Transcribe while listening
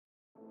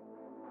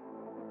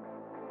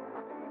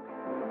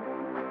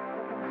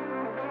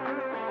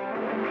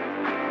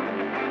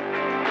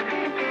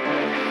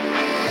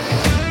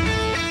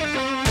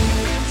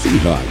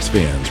Seahawks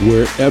fans,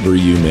 wherever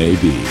you may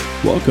be,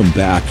 welcome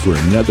back for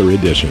another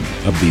edition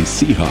of the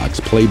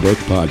Seahawks Playbook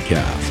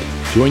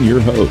Podcast. Join your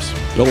host,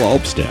 Bill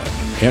Alvstad,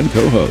 and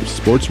co-host,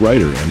 sports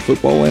writer and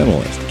football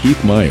analyst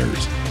Keith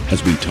Myers,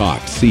 as we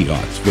talk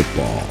Seahawks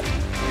football.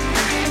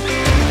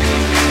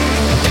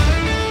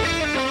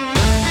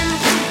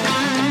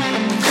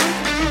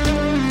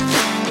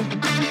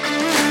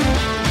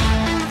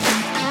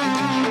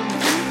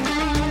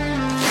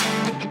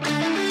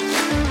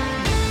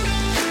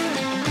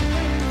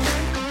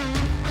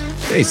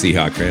 Hey,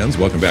 Seahawks fans.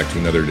 Welcome back to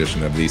another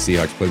edition of the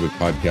Seahawks Playbook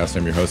Podcast.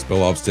 I'm your host, Bill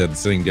Alvstad,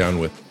 sitting down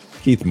with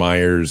Keith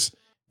Myers.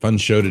 Fun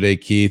show today,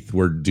 Keith.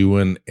 We're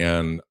doing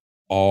an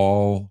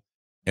all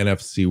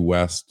NFC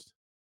West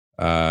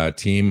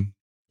team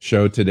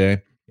show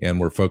today, and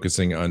we're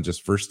focusing on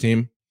just first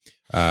team.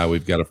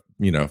 We've got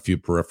a few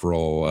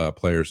peripheral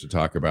players to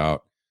talk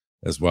about,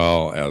 as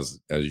well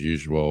as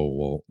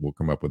usual. We'll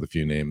come up with a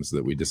few names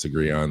that we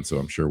disagree on, so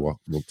I'm sure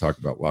we'll talk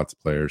about lots of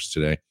players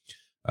today.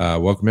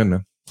 Welcome in,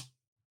 man.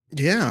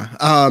 Yeah,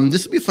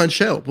 this will be a fun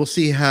show. We'll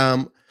see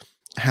how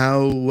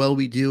well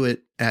we do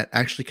it at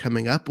actually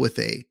coming up with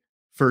a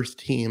first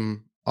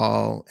team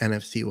all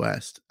NFC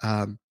West.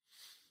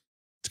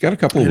 It's got a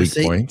couple of weak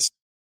points,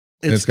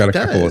 and it's got a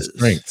couple of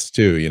strengths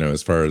too. You know,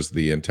 as far as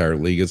the entire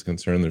league is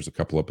concerned, there's a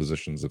couple of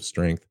positions of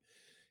strength,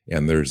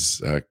 and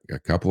there's a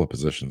couple of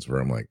positions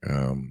where I'm like,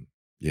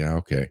 yeah,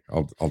 okay,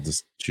 I'll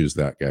just choose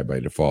that guy by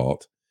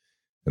default,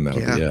 and that'll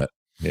be it.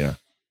 Yeah.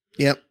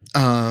 Yep.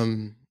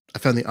 I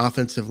found the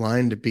offensive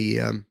line to be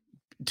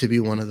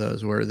one of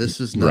those where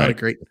this is not a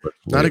great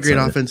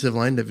offensive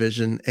line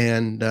division,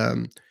 and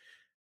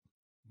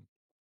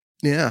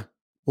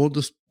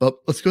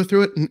let's go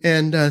through it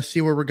and see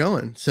where we're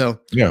going.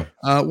 So where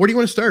do you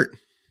want to start?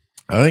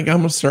 I think I'm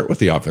going to start with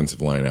the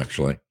offensive line,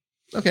 actually.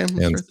 Okay,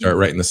 and start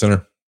right in the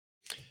center,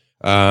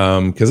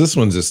 because this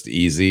one's just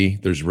easy.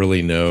 There's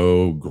really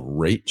no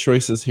great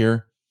choices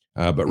here,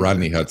 but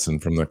Rodney Hudson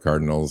from the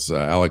Cardinals,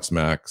 Alex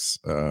Mack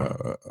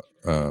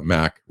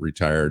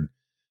retired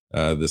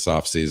this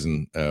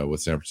offseason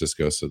with San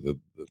Francisco, so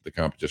the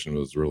competition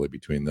was really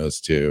between those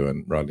two,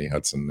 and Rodney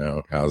Hudson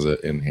now has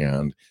it in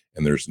hand,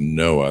 and there's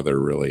no other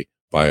really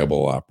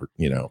viable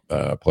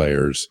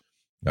players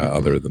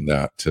other than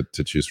that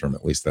to choose from.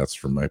 At least that's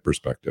from my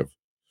perspective.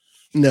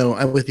 No,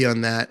 I'm with you on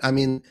that. I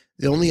mean,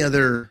 the only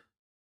other,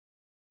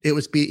 it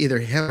was be either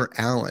him or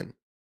Allen,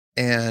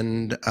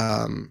 and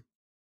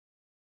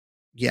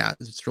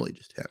it's really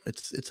just him.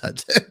 It's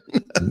Hudson.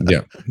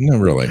 Yeah, no,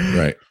 really,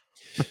 right.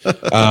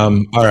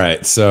 All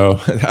right, so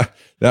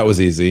that was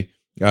easy.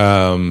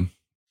 And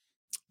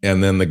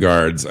then the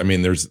guards. I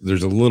mean, there's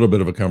a little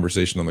bit of a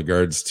conversation on the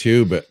guards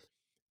too, but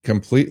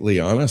completely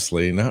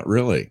honestly, not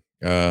really.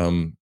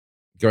 Go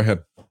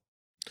ahead.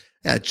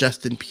 Yeah,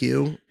 Justin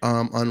Pugh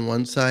on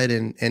one side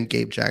and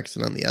Gabe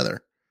Jackson on the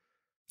other.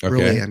 Okay.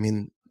 Really, I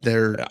mean, that's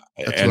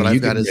and what you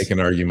I've got can make an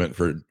argument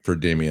for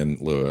Damian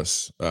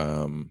Lewis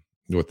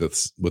with the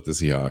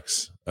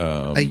Seahawks.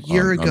 A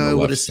year ago, I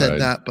would have said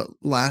that, but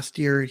last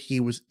year he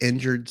was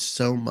injured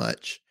so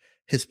much,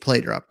 his play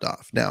dropped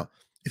off. Now,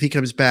 if he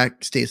comes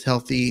back, stays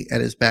healthy,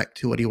 and is back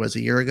to what he was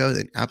a year ago,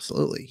 then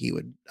absolutely he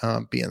would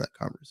be in that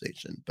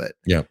conversation. But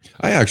yeah,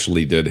 I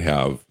actually did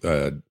have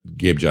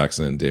Gabe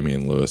Jackson and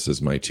Damian Lewis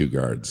as my two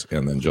guards,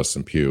 and then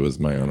Justin Pugh as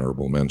my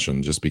honorable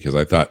mention, just because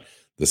I thought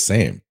the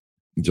same.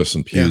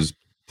 Justin Pugh's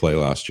play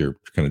last year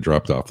kind of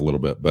dropped off a little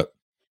bit, but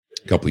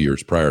a couple of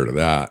years prior to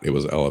that, it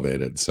was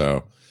elevated. So,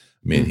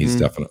 I mean, he's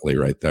definitely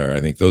right there. I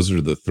think those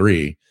are the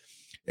three.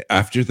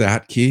 After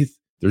that, Keith,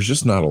 there's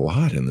just not a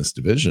lot in this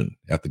division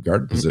at the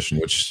guard position,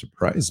 which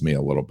surprised me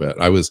a little bit.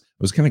 I was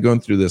kind of going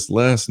through this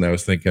list, and I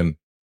was thinking,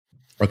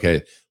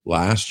 okay,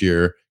 last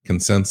year,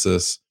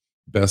 consensus,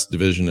 best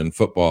division in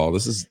football.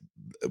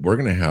 We're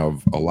going to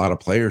have a lot of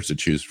players to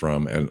choose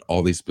from and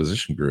all these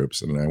position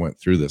groups. And I went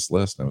through this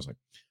list, and I was like,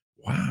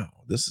 wow,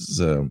 this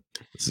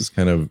is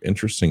kind of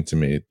interesting to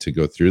me to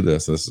go through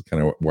this. This is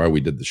kind of why we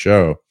did the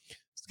show,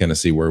 to kind of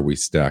see where we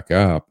stack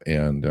up.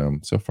 And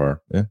so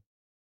far,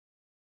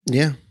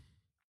 yeah.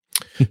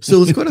 So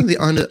let's go onto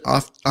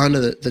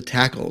the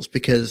tackles,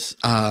 because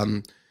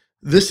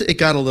it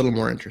got a little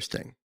more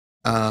interesting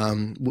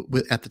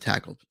at the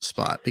tackle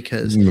spot,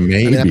 because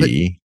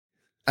maybe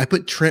I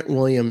put Trent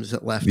Williams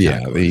at left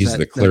tackle. Yeah, he's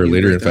the clear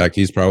leader. In fact,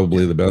 he's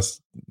probably the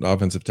best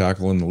offensive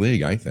tackle in the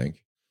league, I think.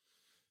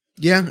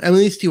 Yeah, at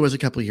least he was a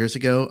couple of years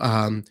ago.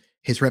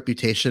 His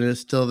reputation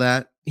is still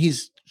that.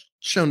 He's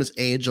shown his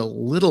age a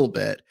little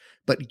bit,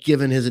 but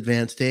given his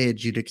advanced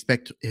age, you'd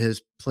expect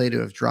his play to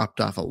have dropped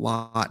off a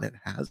lot, and it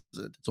hasn't.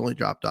 It's only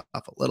dropped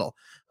off a little.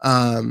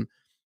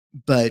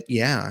 But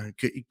yeah,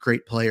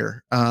 great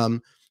player.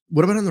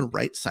 What about on the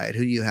right side?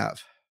 Who do you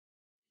have?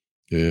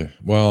 Yeah,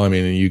 well, I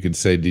mean, you could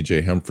say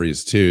DJ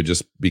Humphries too,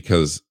 just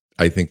because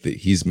I think that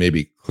he's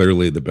maybe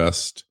clearly the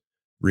best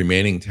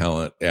remaining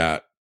talent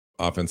at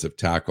offensive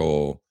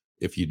tackle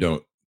if you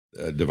don't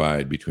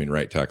divide between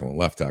right tackle and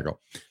left tackle.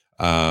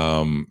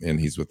 And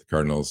he's with the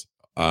Cardinals.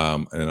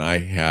 And I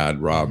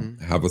had Rob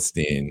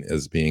Havenstein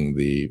as being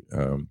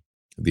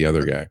the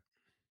other guy.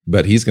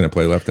 but he's going to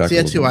play left See, tackle.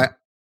 that's who I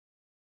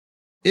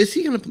is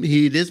he going to?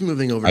 He is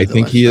moving over I to the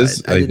think left he side.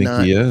 is. I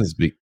think he is.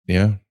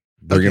 Yeah,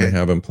 they're going to Okay.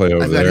 have him play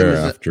over I've got him there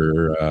as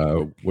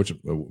after which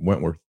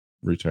Wentworth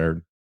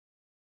retired.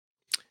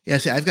 Yeah,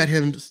 see, I've got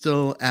him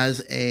still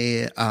as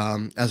a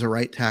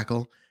right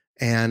tackle,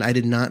 and I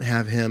did not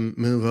have him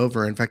move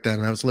over. In fact,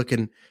 I was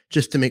looking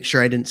just to make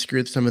sure I didn't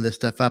screw some of this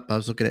stuff up. I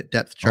was looking at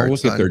depth I'll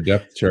charts look at their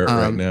depth chart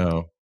right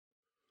now.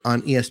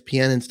 on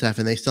ESPN and stuff,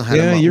 and they still had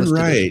Yeah, him you're listed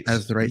right.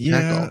 as the right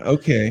Yeah, tackle.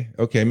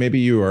 okay. Maybe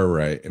you are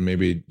right, and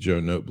maybe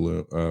Joe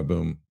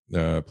Boom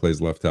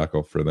plays left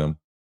tackle for them.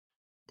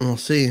 We'll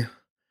see.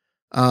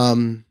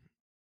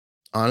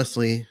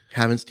 Honestly,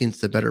 Havenstein's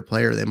the better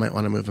player. They might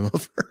want to move him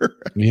over.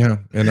 Yeah,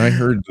 and I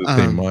heard that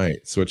they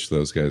might switch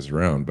those guys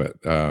around, but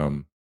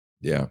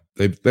yeah,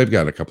 they've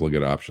got a couple of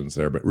good options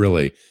there. But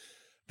really,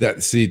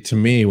 to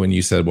me, when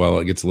you said, well,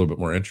 it gets a little bit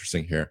more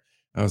interesting here,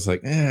 I was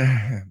like,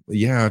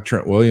 yeah,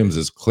 Trent Williams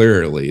is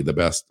clearly the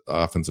best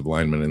offensive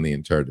lineman in the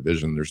entire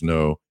division. There's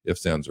no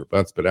ifs, ands, or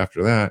buts. But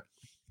after that,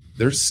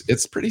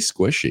 it's pretty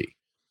squishy.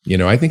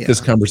 I think this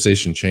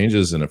conversation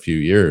changes in a few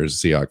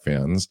years, Seahawks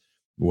fans,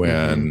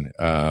 when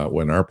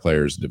our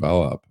players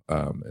develop,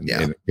 and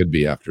it could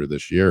be after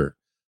this year.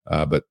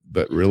 But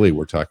really,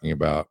 we're talking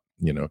about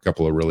a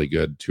couple of really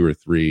good 2 or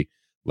 3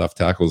 left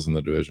tackles in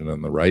the division.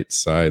 On the right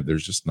side,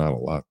 there's just not a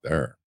lot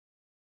there.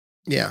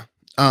 Yeah.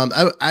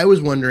 I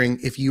was wondering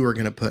if you were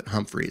going to put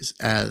Humphreys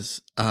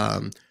as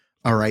a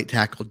right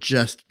tackle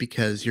just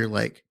because you're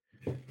like,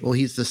 well,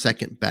 he's the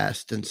second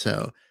best, and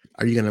so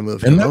are you going to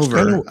move him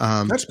over?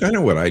 That's kind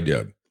of what I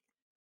did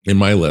in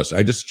my list.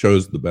 I just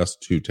chose the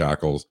best 2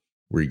 tackles,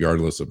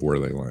 regardless of where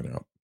they line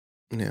up.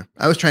 Yeah,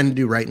 I was trying to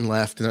do right and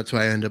left, and that's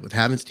why I ended up with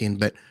Havenstein.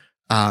 But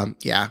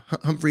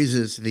Humphreys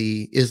is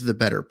the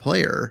better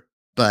player,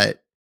 but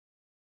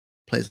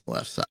plays the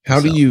left side. How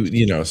do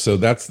you so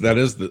that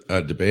is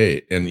the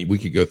debate, and we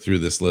could go through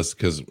this list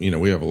because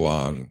we have a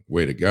long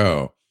way to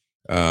go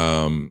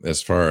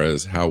as far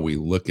as how we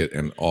look at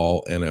an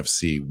all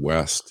NFC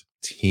West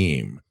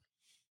team.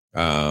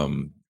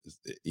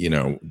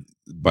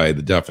 By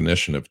the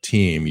definition of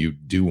team, you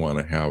do want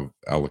to have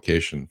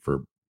allocation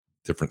for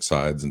different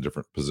sides and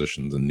different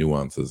positions and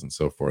nuances and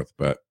so forth.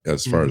 But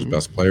as far as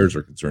best players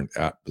are concerned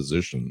at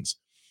positions,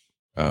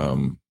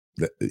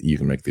 you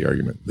can make the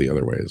argument the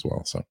other way as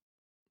well. So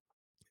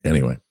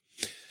anyway,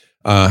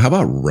 how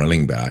about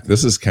running back?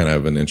 This is kind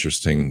of an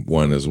interesting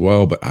one as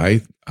well, but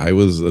I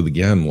was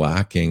again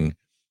lacking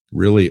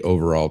really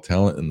overall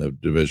talent in the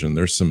division.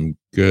 There's some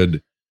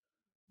good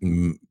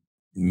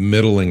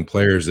middling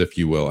players, if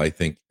you will, I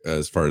think,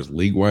 as far as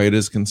league wide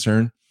is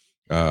concerned,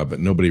 but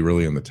nobody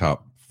really in the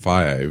top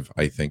 5,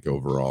 I think,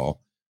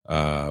 overall.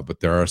 But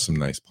there are some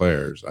nice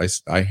players.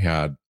 I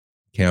had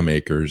Cam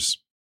Akers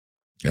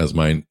as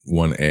my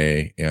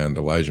 1A and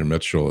Elijah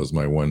Mitchell as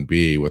my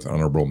 1B, with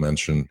honorable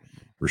mention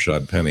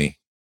Rashad Penny.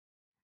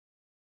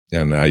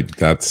 And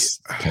that's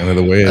kind of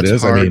the way it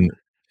is. Hard. I mean,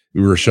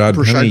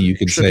 Rashad Penny, you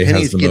could say,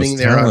 has the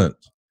most talent.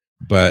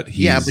 But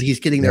he's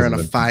getting there on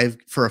a 5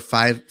 for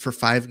 5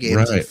 games.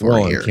 Right.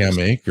 Well, and Cam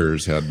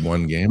Akers had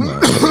 1 game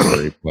last year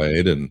where he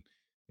played,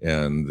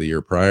 and the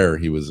year prior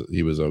he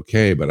was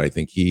okay. But I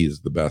think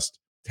he's the best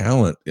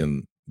talent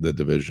in the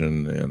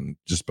division, and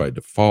just by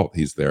default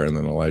he's there. And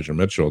then Elijah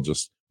Mitchell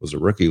just was a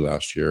rookie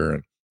last year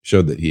and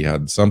showed that he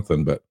had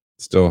something, but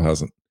still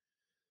hasn't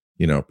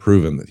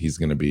proven that he's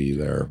going to be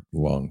there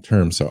long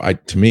term. So I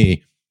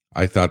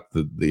thought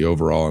the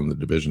overall in the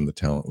division, the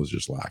talent was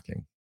just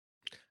lacking.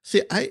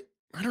 See, I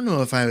don't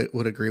know if I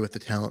would agree with the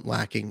talent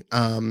lacking.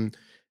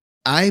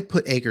 I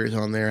put Akers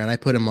on there, and I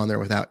put him on there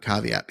without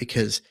caveat,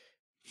 because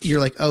you're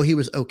like, oh, he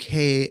was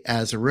okay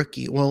as a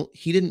rookie. Well,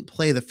 he didn't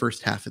play the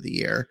first half of the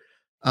year.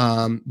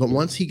 But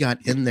once he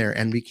got in there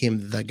and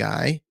became the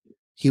guy,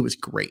 he was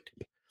great.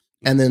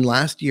 And then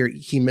last year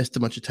he missed a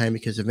bunch of time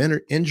because of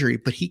injury,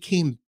 but he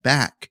came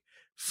back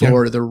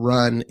for the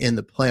run in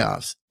the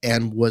playoffs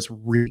and was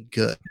really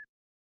good.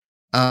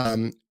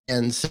 And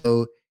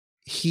so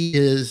he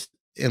is,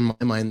 in my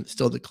mind,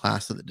 still the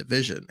class of the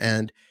division.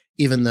 And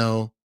even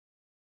though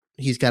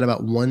he's got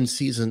about 1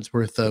 season's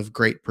worth of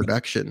great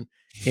production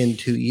in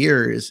 2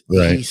 years,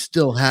 he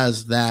still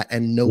has that,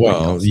 and nobody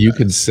else you does.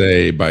 Could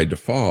say by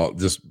default,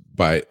 just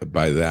by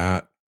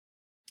that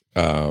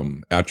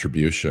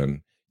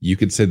attribution, you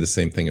could say the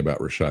same thing about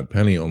Rashad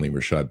Penny, only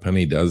Rashad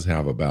Penny does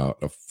have about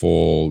a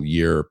full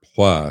year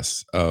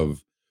plus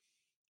of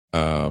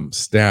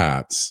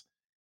stats.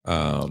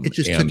 It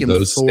just and took him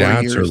those 4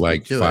 stats years are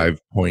like to do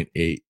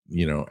 5.8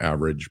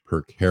 average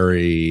per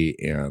carry,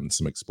 and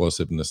some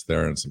explosiveness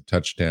there and some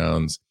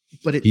touchdowns.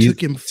 But it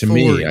took him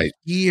 4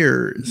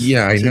 years.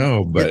 Yeah, I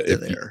know, but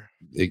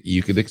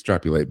you could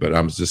extrapolate. But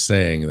I was just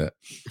saying that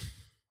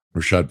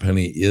Rashad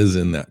Penny is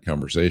in that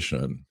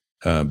conversation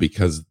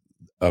because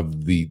of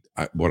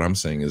what I'm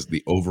saying is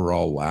the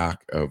overall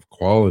lack of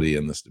quality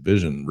in this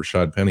division.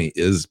 Rashad Penny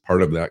is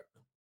part of that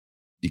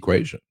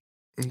equation.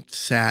 It's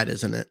sad,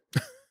 isn't it?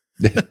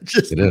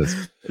 It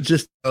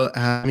is.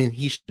 I mean,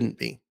 he shouldn't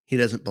be. He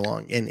doesn't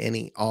belong in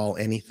any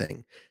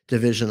anything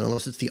division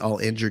unless it's the all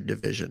injured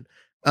division.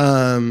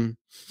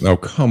 Oh,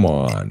 come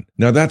on.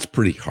 Now that's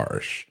pretty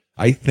harsh.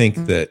 I think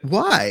that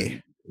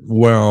why?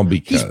 Well,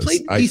 because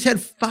he's had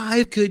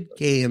 5 good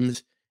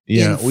games.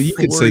 Yeah, well, you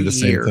could say the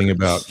same thing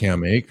about years.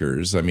 Cam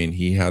Akers. I mean,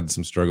 he had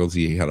some struggles.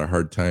 He had a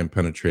hard time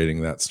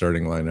penetrating that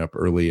starting lineup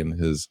early in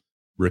his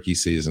rookie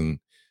season.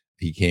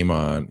 He came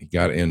on, he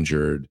got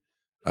injured.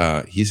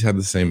 He's had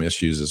the same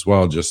issues as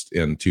well, just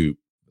in 2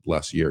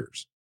 less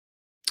years.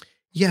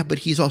 Yeah, but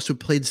he's also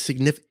played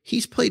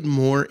he's played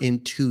more in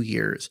 2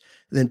 years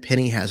than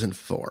Penny has in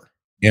 4.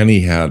 And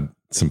he had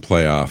some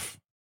playoff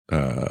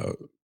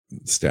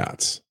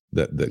stats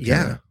that kind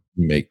Yeah. of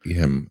make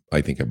him,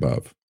 I think,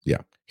 above. Yeah.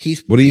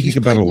 What do you think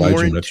about played more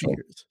Elijah in 2 Mitchell?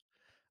 years.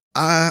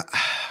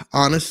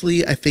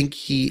 Honestly, I think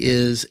he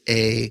is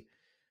a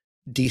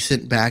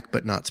decent back,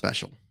 but not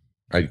special.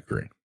 I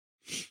agree.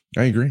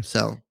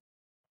 So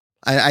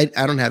I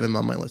don't have him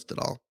on my list at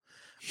all.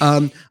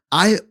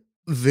 I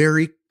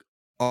very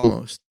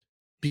almost,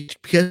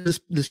 because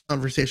this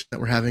conversation that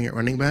we're having at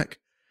running back,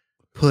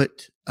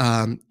 put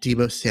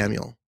Deebo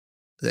Samuel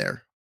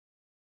there.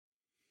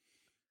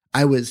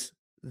 I was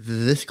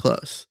this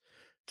close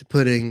to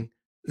putting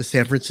the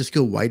San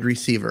Francisco wide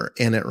receiver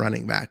in at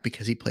running back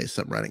because he plays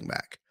some running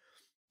back.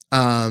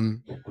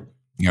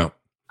 Yeah.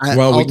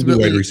 Well, we can do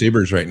wide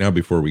receivers right now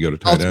before we go to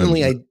tight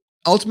end.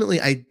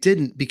 Ultimately, I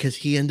didn't, because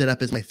he ended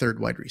up as my 3rd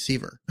wide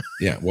receiver.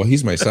 Yeah, well,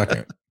 he's my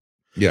 2nd.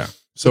 Yeah.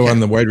 So on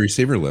the wide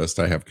receiver list,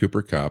 I have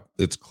Cooper Kupp.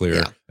 It's clear.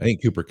 Yeah. I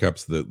think Cooper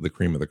Kupp's the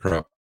cream of the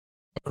crop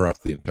across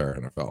the entire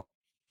NFL.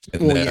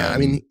 And well, I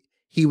mean,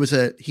 he was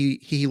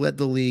he led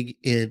the league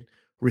in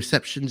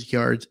receptions,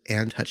 yards,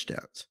 and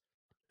touchdowns.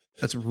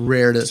 That's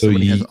rare that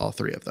somebody has all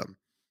 3 of them.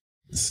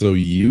 So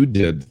you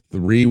did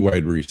 3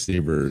 wide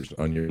receivers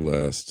on your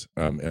list,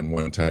 and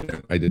 1 tight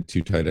end. I did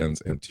 2 tight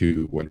ends and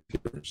 2 wide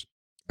receivers.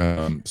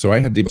 So I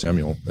had Deebo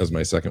Samuel as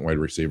my 2nd wide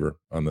receiver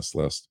on this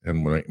list,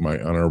 and my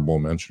honorable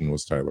mention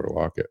was Tyler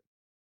Lockett.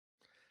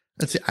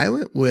 Let's see. I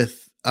went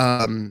with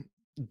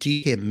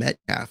DK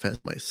Metcalf as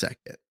my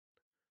 2nd.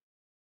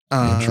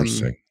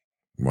 Interesting.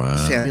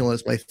 Wow. Samuel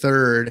as my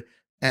 3rd,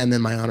 and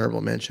then my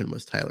honorable mention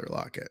was Tyler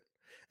Lockett.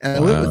 And I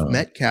went with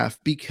Metcalf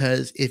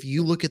because if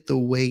you look at the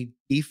way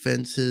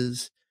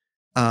defenses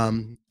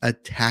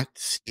attacked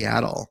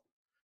Seattle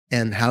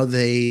and how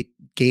they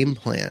game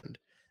planned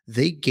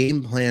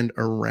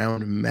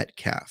around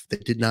Metcalf. They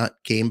did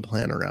not game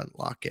plan around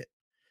Lockett.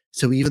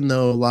 So even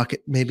though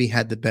Lockett maybe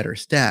had the better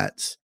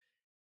stats,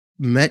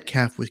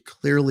 Metcalf was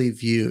clearly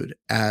viewed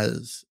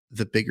as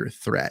the bigger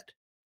threat.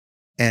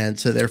 And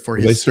so therefore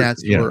his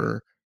stats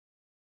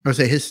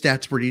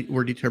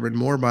were determined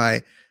more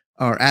by,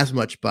 or as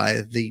much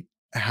by,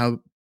 how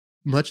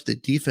much the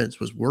defense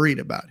was worried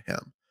about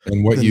him.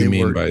 And what you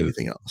mean by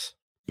anything else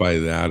by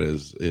that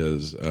is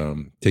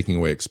taking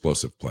away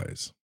explosive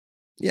plays.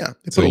 Yeah,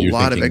 they put a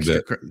lot of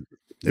extra.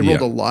 They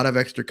rolled a lot of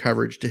extra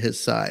coverage to his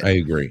side. I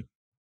agree.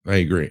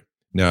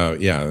 Now,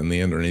 and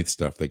the underneath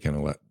stuff they kind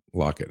of let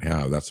Lockett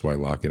have. That's why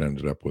Lockett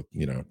ended up with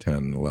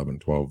 10, 11,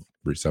 12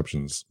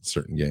 receptions in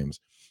certain games.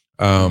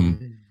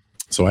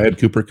 So I had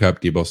Cooper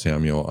Kupp, Deebo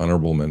Samuel,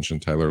 honorable mention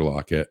Tyler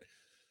Lockett.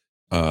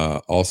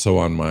 Also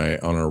on my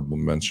honorable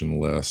mention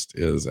list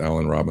is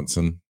Allen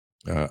Robinson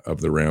of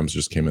the Rams.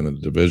 Just came in the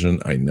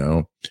division, I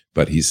know,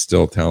 but he's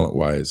still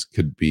talent-wise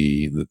could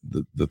be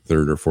the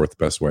 3rd or 4th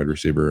best wide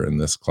receiver in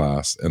this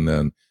class. And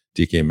then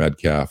DK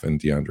Metcalf and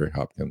DeAndre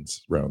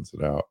Hopkins rounds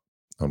it out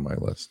on my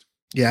list.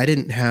 Yeah, I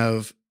didn't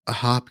have a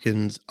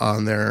Hopkins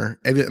on there.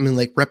 I mean,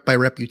 like, by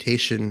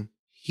reputation,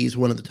 he's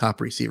one of the top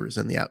receivers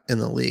in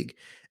the league,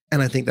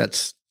 and I think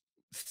that's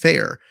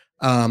fair.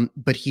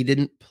 But he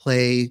didn't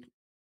play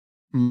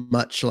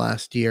much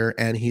last year,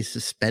 and he's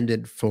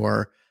suspended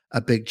for a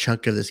big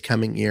chunk of this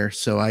coming year,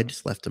 so I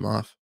just left him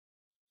off.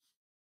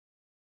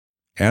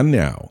 And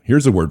now,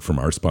 here's a word from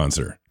our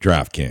sponsor,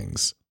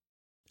 DraftKings.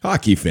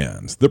 Hockey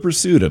fans, the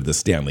pursuit of the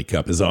Stanley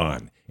Cup is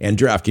on, and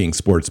DraftKings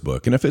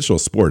Sportsbook, an official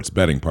sports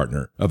betting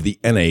partner of the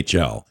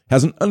NHL,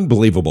 has an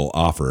unbelievable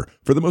offer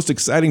for the most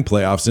exciting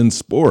playoffs in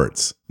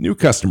sports. New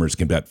customers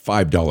can bet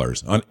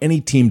 $5 on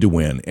any team to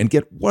win and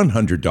get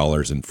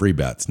 $100 in free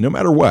bets, no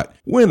matter what,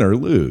 win or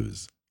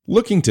lose.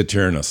 Looking to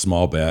turn a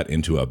small bet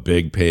into a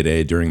big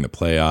payday during the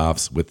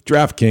playoffs? With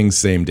DraftKings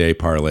same-day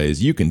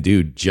parlays, you can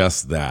do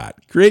just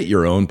that. Create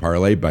your own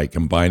parlay by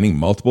combining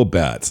multiple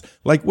bets,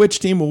 like which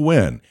team will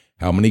win,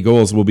 how many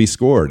goals will be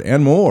scored,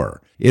 and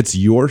more. It's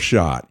your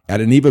shot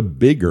at an even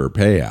bigger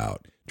payout.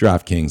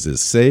 DraftKings is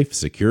safe,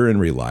 secure,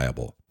 and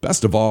reliable.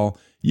 Best of all,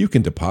 you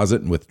can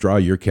deposit and withdraw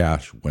your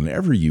cash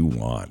whenever you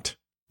want.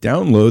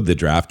 Download the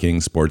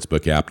DraftKings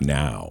Sportsbook app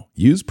now.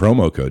 Use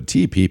promo code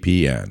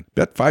TPPN.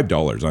 Bet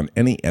 $5 on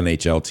any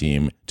NHL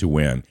team to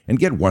win and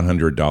get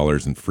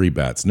 $100 in free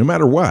bets no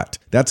matter what.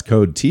 That's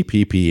code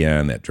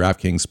TPPN at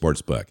DraftKings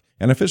Sportsbook,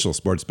 an official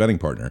sports betting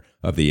partner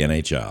of the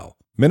NHL.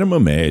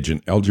 Minimum age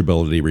and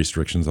eligibility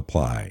restrictions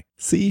apply.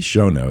 See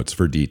show notes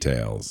for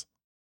details.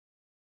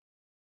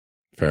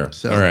 Fair.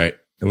 So, all right.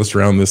 Let's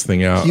round this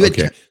thing out.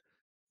 Okay.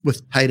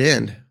 With tight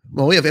end.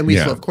 Well, we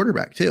still have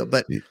quarterback too,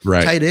 but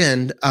right. Tight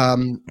end.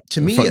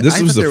 To me,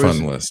 this was a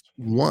fun list.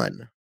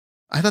 One.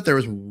 I thought there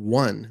was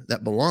one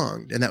that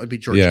belonged, and that would be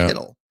George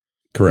Kittle.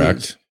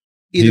 Correct.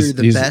 Either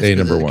the best a or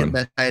number the one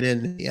best tight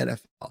end in the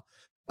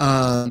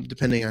NFL,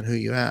 depending on who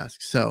you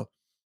ask. So,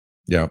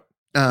 yeah.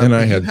 And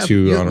I had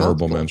two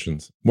honorable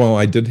mentions. Well,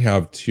 I did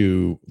have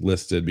two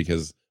listed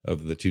because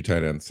of the two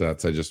tight end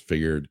sets. I just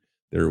figured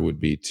there would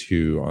be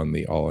two on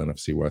the all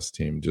NFC West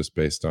team just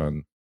based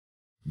on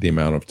the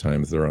amount of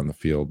times they're on the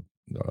field,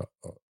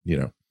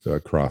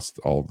 across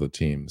all the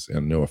teams.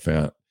 And Noah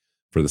Fant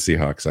for the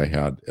Seahawks, I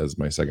had as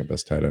my second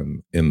best tight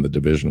end in the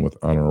division, with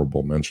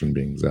honorable mention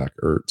being Zach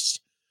Ertz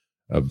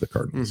of the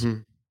Cardinals. Mm-hmm.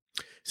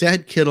 See, I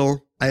had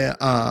Kittle.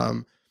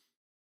 Ertz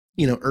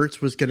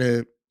was going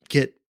to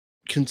get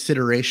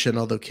consideration,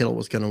 although Kittle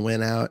was going to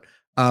win out.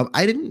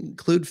 I didn't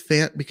include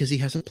Fant because he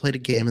hasn't played a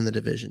game in the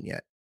division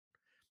yet.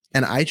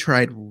 And I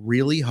tried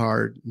really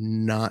hard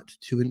not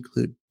to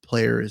include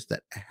players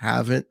that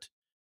haven't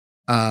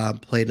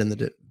played in the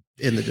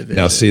division.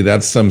 Now, see,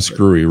 that's some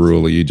screwy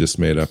rule you just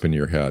made up in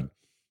your head.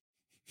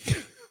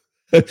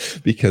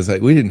 Because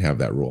we didn't have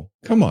that rule.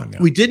 Come on now.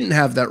 We didn't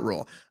have that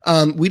rule.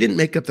 We didn't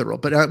make up the rule.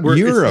 But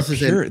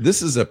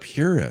this is a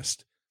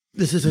purist.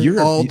 This is an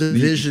all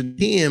division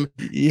team.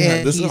 Yeah,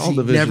 and this is all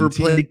division. Never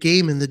played a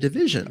game in the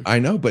division. I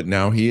know, but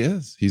now he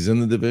is. He's in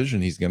the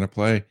division. He's going to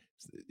play.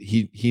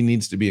 He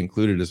needs to be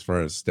included as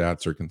far as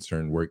stats are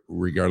concerned,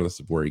 regardless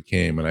of where he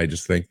came. And I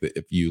just think that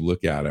if you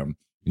look at him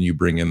and you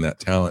bring in that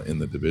talent in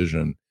the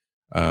division,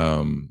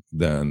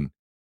 then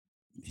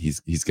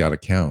he's got to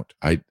count.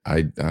 I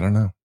don't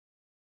know.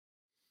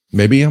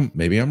 Maybe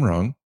I'm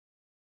wrong.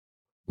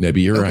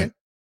 Maybe you're right.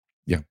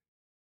 Yeah,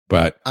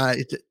 but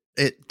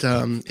it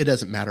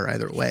doesn't matter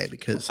either way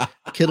because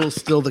Kittle's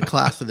still the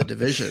class of the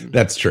division.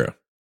 That's true.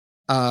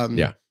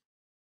 Yeah,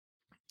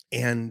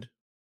 and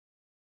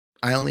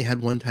I only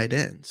had one tight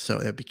end, so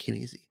it became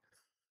easy.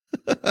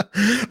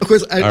 Of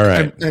course,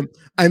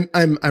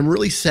 I'm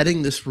really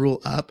setting this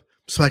rule up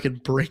so I can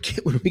break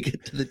it when we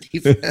get to the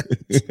defense.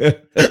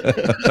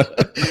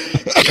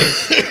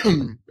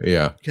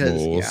 Yeah,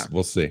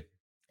 we'll see.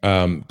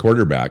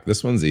 Quarterback.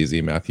 This one's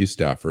easy. Matthew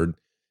Stafford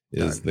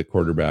is the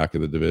quarterback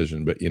of the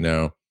division, but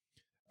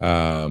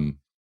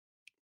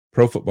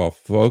Pro Football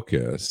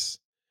Focus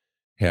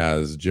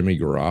has Jimmy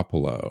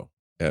Garoppolo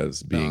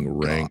as being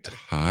ranked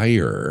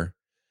higher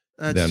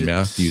than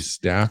Matthew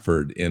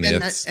Stafford in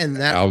its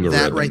algorithm.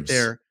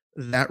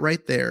 That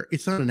right there,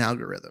 it's not an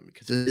algorithm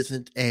because it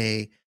isn't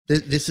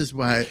this is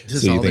why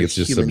this so is all you think it's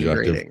just subjective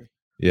grading.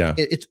 Yeah,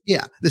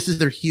 this is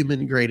their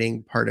human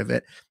grading part of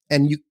it,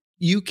 and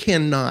you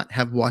cannot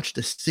have watched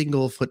a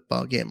single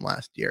football game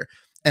last year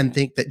and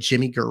think that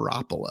Jimmy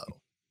Garoppolo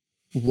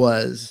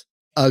was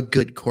a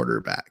good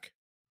quarterback.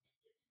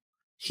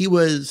 He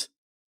was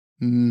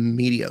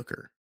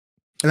mediocre,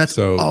 and that's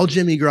all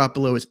Jimmy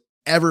Garoppolo has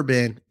ever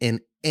been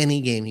in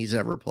any game he's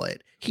ever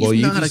played. He's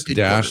you not just a good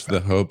dashed the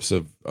hopes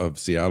of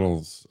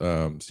Seattle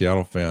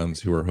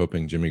fans who are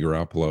hoping Jimmy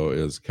Garoppolo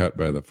is cut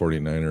by the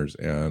 49ers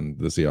and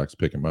the Seahawks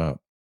pick him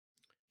up.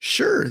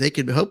 Sure, they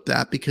could hope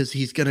that because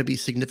he's going to be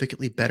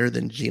significantly better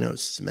than Geno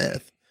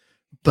Smith,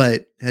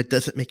 but that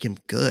doesn't make him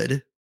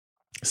good.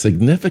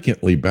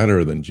 Significantly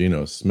better than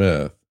Geno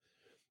Smith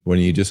when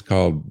you just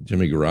called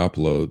Jimmy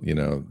Garoppolo,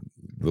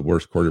 the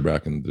worst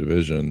quarterback in the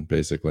division,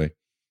 basically.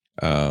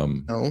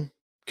 No,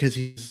 because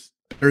he's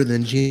better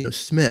than Geno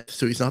Smith,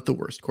 so he's not the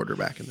worst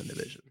quarterback in the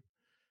division.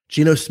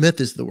 Geno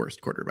Smith is the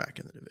worst quarterback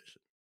in the division.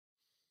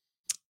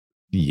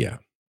 Yeah.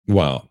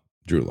 Well,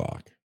 Drew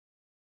Lock.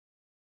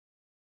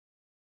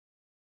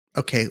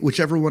 Okay,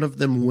 whichever one of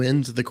them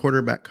wins the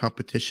quarterback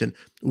competition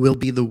will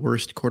be the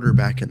worst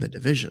quarterback in the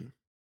division.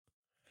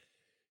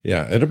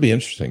 Yeah, it'll be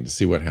interesting to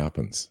see what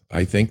happens.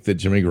 I think that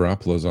Jimmy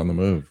Garoppolo's on the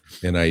move,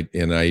 and I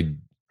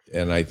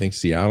think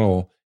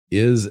Seattle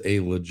is a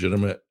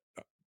legitimate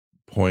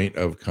point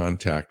of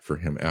contact for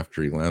him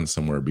after he lands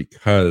somewhere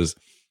because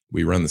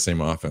we run the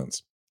same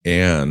offense,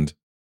 and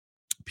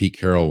Pete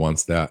Carroll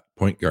wants that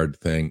point guard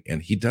thing,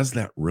 and he does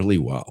that really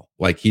well.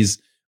 Like, he's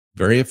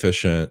very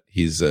efficient.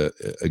 He's a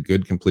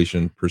good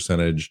completion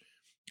percentage,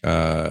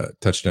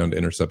 touchdown to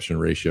interception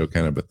ratio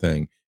kind of a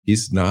thing.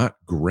 He's not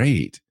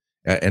great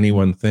at any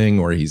one thing,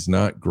 or he's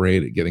not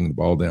great at getting the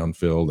ball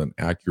downfield and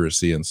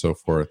accuracy and so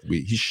forth.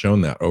 He's shown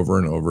that over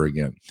and over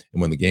again.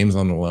 And when the game's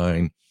on the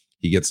line,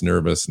 he gets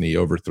nervous and he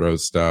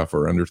overthrows stuff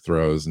or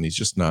underthrows, and he's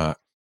just not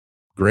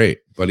great.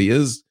 But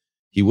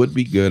he would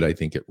be good, I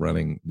think, at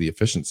running the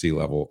efficiency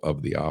level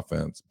of the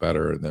offense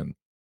better than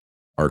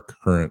our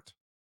current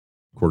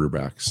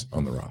quarterbacks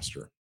on the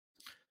roster.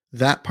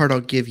 That part I'll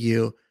give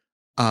you.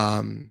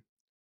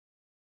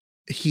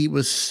 He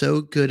was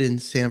so good in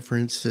San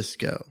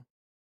Francisco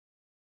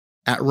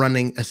at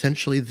running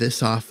essentially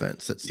this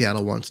offense that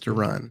Seattle wants to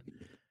run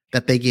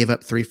that they gave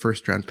up 3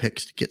 first-round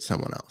picks to get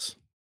someone else.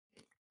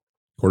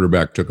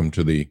 Quarterback took him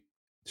to the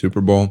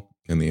Super Bowl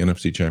and the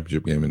NFC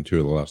Championship game in 2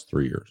 of the last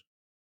 3 years.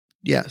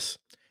 Yes.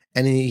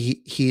 And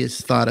he is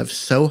thought of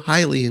so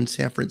highly in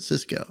San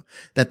Francisco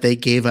that they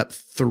gave up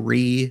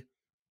 3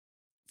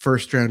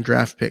 first round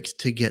draft picks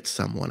to get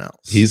someone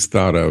else. He's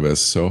thought of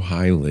as so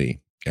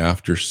highly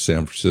after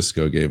San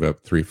Francisco gave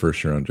up 3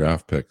 first round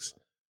draft picks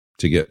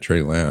to get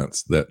Trey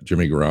Lance that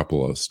Jimmy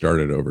Garoppolo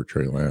started over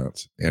Trey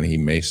Lance, and he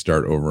may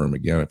start over him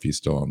again if he's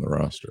still on the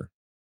roster.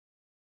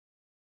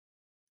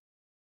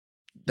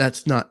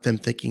 That's not them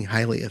thinking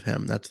highly of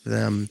him. That's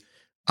them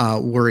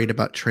worried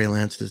about Trey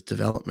Lance's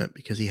development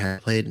because he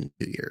hadn't played in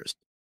 2 years.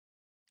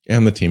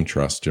 And the team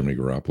trusts Jimmy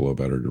Garoppolo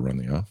better to run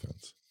the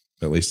offense.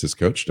 At least his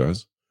coach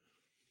does.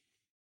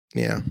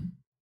 Yeah.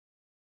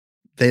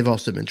 They've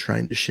also been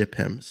trying to ship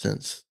him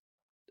since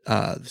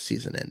the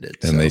season ended.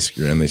 And they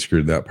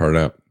screwed that part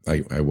up.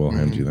 I will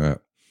hand you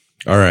that.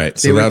 All right.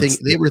 So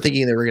they were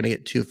thinking they were going to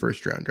get 2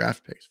 first round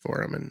draft picks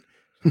for him, and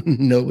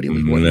nobody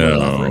was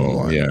offering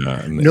one.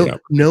 Yeah.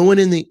 No one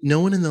in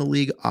the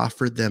league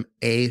offered them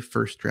a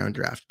first round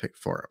draft pick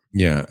for him.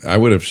 Yeah. I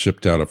would have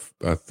shipped out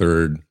a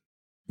third,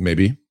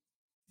 maybe,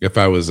 if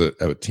I was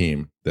a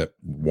team that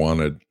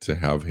wanted to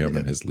have him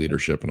and his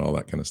leadership and all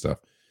that kind of stuff.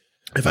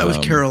 If I was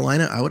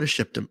Carolina, I would have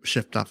shipped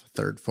off a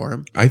third for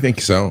him. I think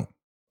so.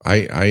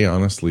 I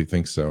honestly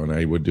think so. And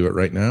I would do it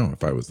right now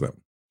if I was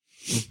them.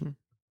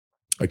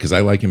 Because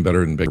I like him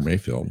better than Baker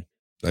Mayfield.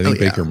 I think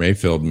Baker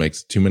Mayfield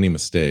makes too many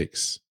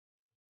mistakes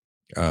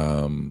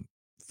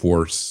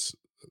for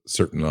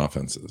certain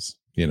offenses.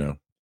 I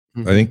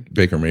think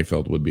Baker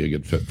Mayfield would be a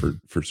good fit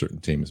for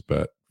certain teams,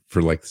 but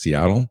for like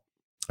Seattle,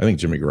 I think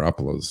Jimmy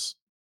Garoppolo's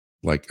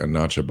like a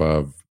notch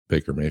above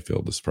Baker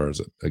Mayfield as far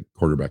as a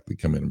quarterback that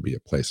come in and be a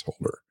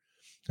placeholder.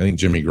 I think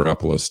Jimmy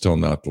Garoppolo is still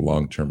not the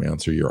long-term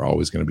answer. You're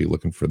always going to be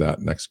looking for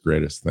that next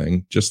greatest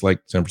thing, just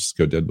like San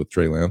Francisco did with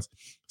Trey Lance.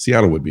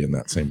 Seattle would be in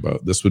that same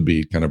boat. This would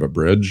be kind of a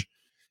bridge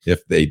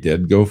if they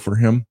did go for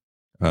him.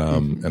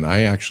 And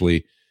I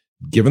actually,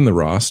 given the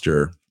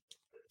roster,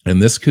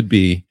 and this could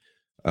be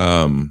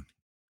a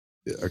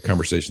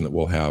conversation that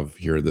we'll have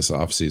here this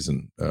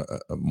offseason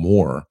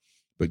more,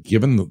 but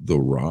given the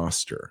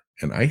roster,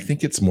 and I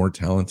think it's more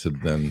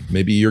talented than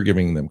maybe you're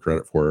giving them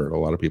credit for, a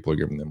lot of people are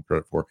giving them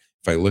credit for.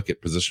 If I look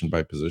at position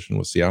by position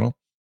with Seattle,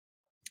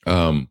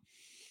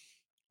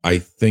 I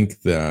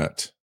think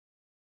that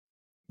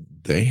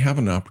they have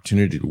an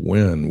opportunity to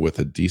win with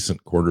a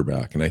decent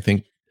quarterback. And I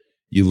think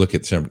you look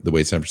at the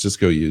way San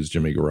Francisco used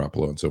Jimmy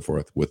Garoppolo and so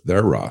forth with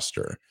their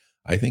roster.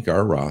 I think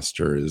our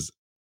roster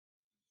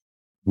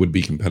would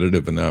be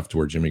competitive enough to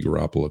where Jimmy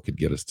Garoppolo could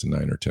get us to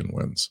 9 or 10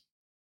 wins.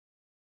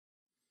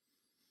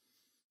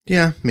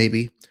 Yeah,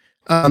 maybe.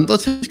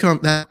 Let's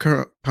have that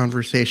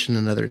conversation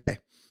another day.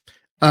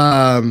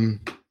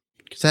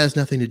 Because that has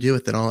nothing to do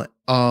with an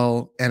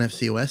all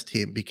NFC West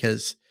team,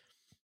 because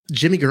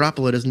Jimmy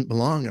Garoppolo doesn't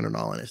belong on an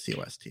all NFC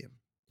West team.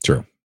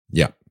 True.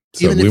 Yeah.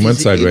 So we went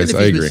sideways.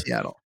 I agree.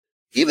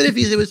 Even if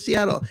he's with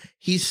Seattle,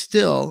 he's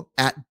still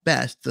at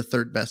best the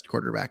 3rd best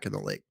quarterback in the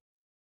league.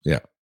 Yeah.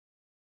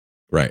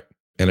 Right.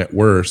 And at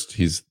worst,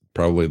 he's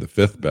probably the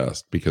 5th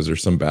best because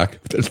there's some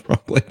backup that's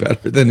probably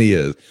better than he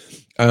is.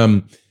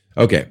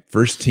 Okay.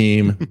 First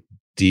team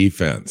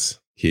defense,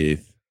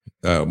 Keith.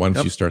 Why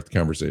don't you start the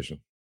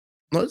conversation?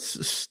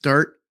 Let's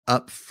start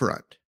up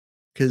front,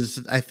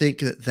 because I think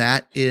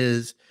that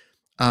is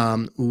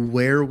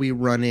where we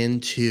run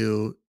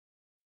into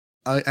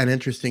an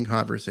interesting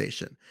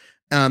conversation.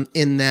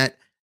 In that,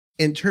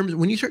 in terms,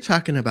 when you start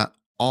talking about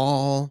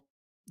all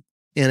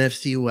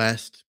NFC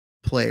West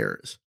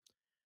players,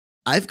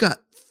 I've got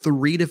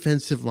 3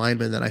 defensive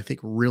linemen that I think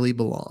really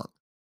belong.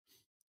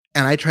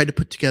 And I tried to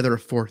put together a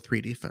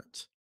 4-3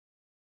 defense.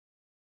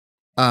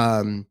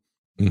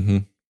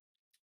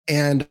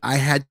 And I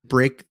had to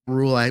break the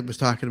rule I was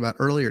talking about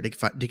earlier to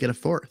get a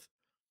 4th.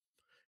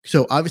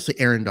 So obviously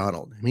Aaron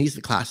Donald, I mean, he's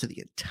the class of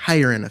the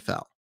entire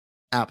NFL.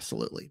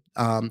 Absolutely.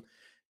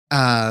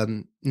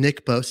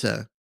 Nick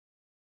Bosa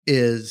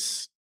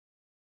is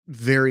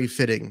very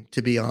fitting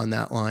to be on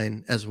that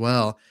line as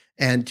well.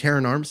 And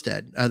Terron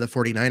Armstead, the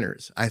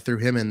 49ers, I threw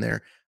him in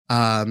there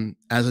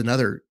as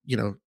another,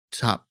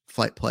 top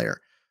flight player.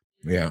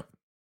 Yeah.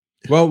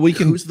 Well,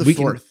 who's the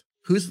 4th?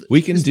 Who's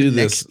do the this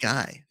next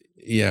guy?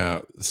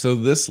 Yeah. So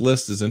this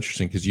list is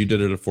interesting because you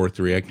did it a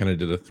 4-3. I kind of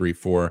did a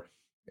 3-4,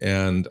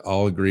 and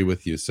I'll agree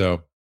with you.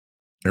 So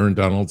Aaron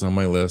Donald's on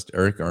my list.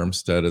 Eric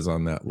Armstead is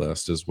on that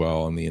list as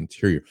well on the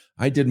interior.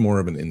 I did more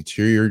of an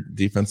interior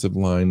defensive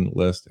line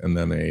list and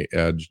then a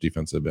edge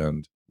defensive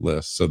end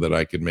list so that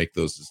I could make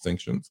those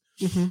distinctions.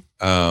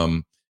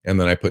 And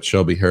then I put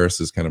Shelby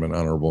Harris as kind of an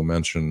honorable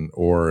mention,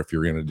 or if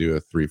you're going to do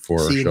a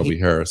 3-4, Shelby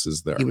Harris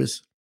is there.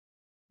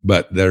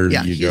 But there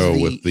you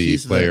go with the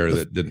player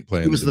that didn't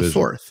play in the division. He was the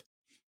 4th.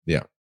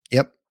 Yeah.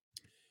 Yep.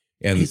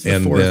 And he's the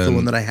 4th, then, the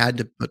one that I had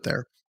to put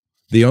there.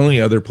 The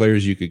only other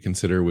players you could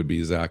consider would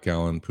be Zach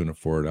Allen, Poona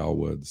Ford, Al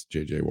Woods,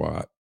 JJ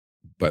Watt.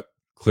 But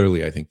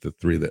clearly, I think the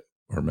 3 that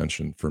are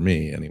mentioned for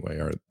me anyway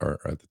are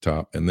at the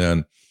top. And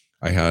then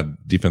I had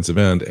defensive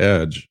end,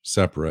 edge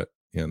separate,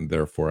 and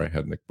therefore I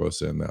had Nick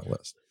Bosa in that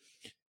list.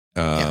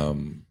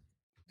 And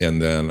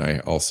then I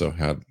also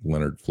had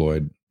Leonard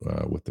Floyd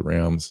with the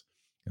Rams,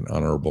 and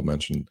honorable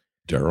mention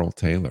Darrell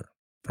Taylor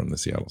from the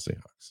Seattle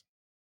Seahawks.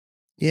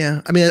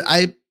 Yeah, I mean,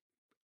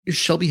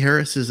 Shelby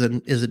Harris is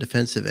a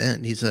defensive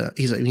end. He's a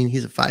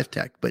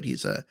 5-tech, but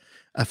he's a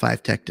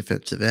 5-tech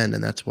defensive end,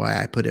 and that's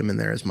why I put him in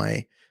there as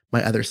my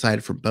other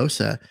side from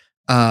Bosa.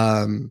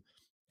 And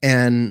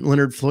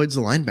Leonard Floyd's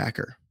a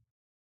linebacker.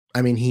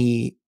 I mean,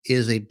 he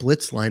is a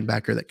blitz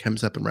linebacker that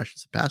comes up and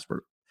rushes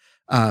the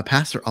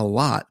passer a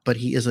lot, but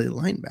he is a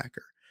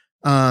linebacker.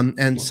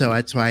 And so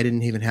that's why I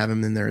didn't even have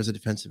him in there as a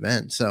defensive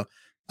end. So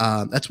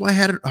that's why I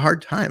had a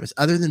hard time.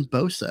 Other than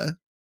Bosa,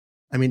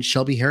 I mean,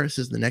 Shelby Harris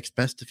is the next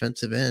best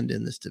defensive end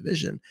in this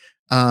division.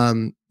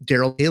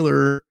 Darrell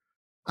Taylor,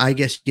 I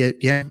guess,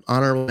 yeah,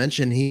 honorable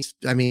mention.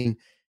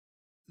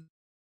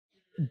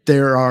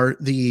 There are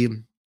the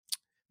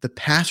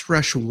pass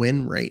rush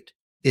win rate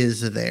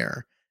is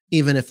there,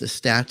 even if the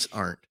stats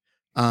aren't.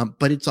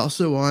 But it's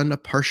also on a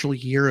partial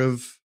year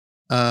of,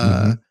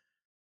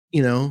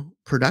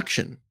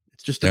 production.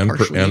 It's just a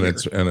partial year.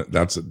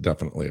 That's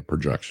definitely a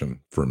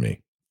projection for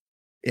me.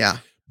 Yeah.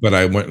 But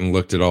I went and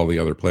looked at all the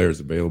other players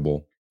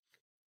available,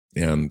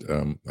 and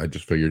I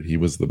just figured he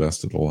was the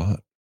best of the lot.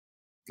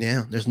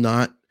 Yeah,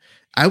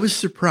 I was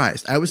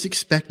surprised. I was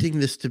expecting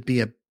this to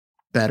be a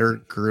better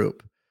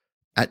group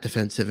at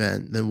defensive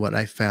end than what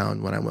I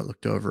found when I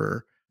looked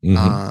over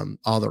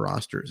all the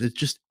rosters.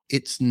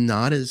 It's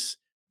not as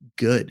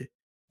good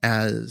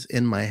as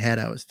in my head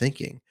I was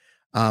thinking.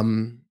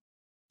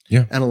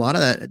 Yeah. And a lot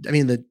of that, I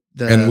mean,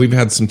 and we've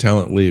had some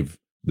talent leave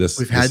this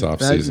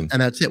offseason. And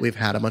that's it. We've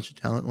had a bunch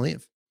of talent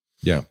leave.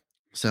 Yeah.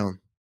 So,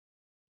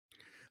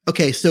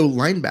 okay. So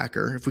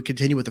linebacker, if we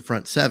continue with the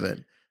front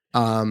seven,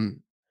 I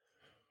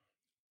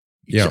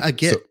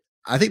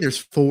think there's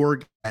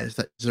 4 guys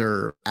that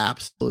deserve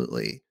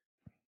absolutely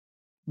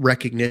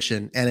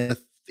recognition. And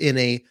in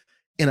a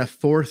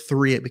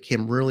 4-3, it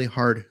became really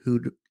hard who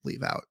to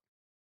leave out.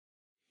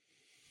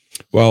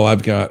 Well,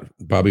 I've got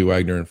Bobby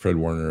Wagner and Fred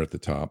Warner at the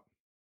top.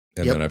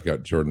 And then I've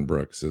got Jordan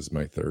Brooks as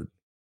my third.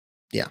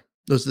 Yeah.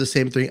 Those are the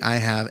same 3 I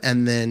have.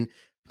 And then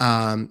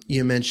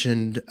you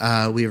mentioned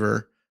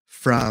Weaver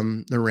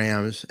from the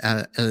Rams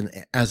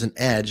as an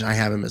edge. I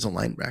have him as a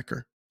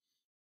linebacker.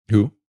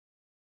 Who?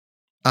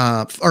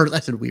 Or I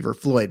said Weaver,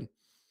 Floyd.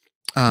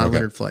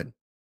 Leonard Floyd.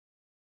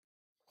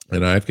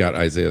 And I've got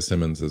Isaiah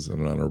Simmons as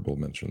an honorable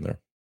mention there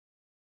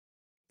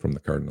from the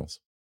Cardinals.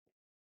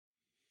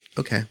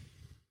 Okay.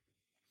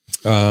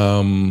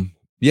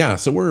 Yeah,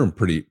 so we're in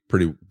pretty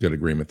good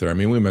agreement there. I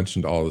mean, we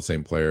mentioned all the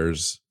same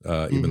players,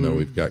 even though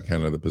we've got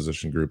kind of the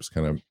position groups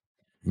kind of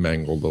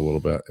mangled a little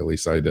bit. At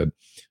least I did.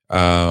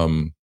 How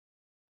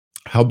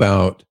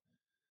about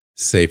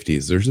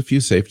safeties? There's a few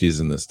safeties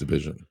in this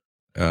division,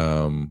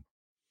 and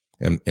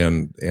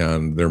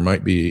there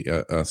might be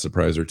a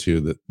surprise or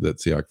two that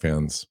Seahawks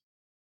fans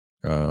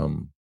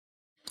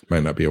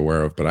might not be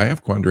aware of. But I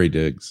have Quandre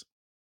Diggs.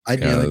 I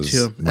do it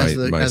too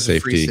as a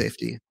free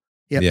safety.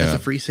 Yep, as a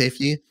free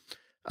safety.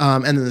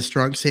 And then the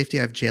strong safety,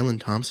 I have Jalen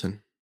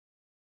Thompson.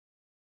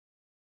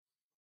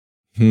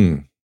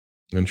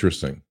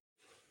 Interesting.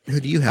 Who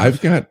do you have?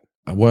 I've got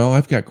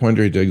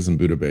Quandre Diggs and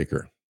Budda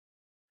Baker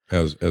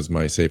as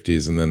my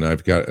safeties. And then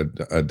I've got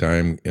a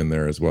dime in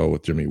there as well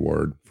with Jimmy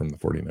Ward from the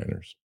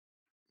 49ers.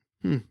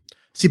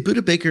 See,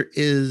 Budda Baker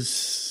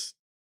he's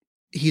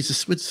a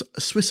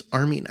Swiss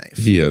Army knife.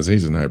 He is.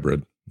 He's an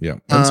hybrid. Yeah.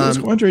 And so is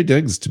Quandre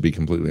Diggs, to be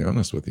completely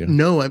honest with you.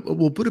 No,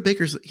 Budda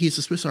Baker's he's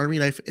a Swiss Army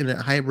knife in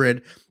a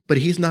hybrid, but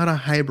he's not a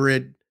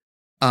hybrid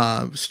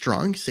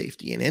strong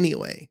safety in any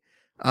way.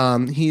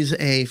 He's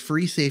a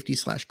free safety /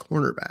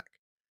 cornerback.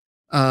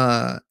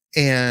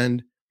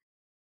 And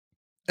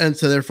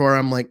so therefore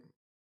I'm like,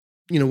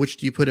 which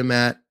do you put him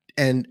at?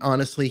 And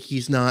honestly,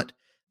 he's not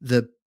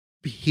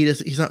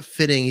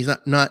fitting. He's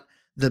not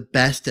the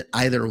best at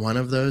either one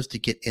of those to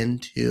get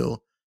into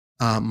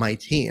my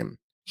team.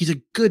 He's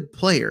a good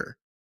player.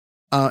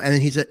 And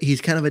then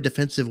he's kind of a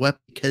defensive weapon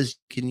because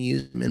you can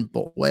use him in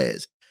both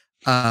ways.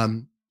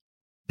 But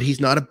he's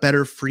not a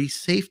better free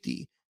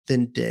safety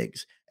than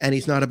Diggs, and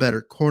he's not a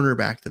better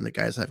cornerback than the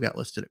guys I've got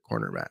listed at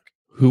cornerback.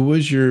 Who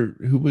was your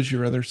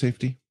other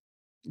safety?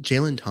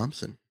 Jalen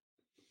Thompson.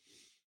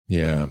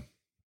 Yeah.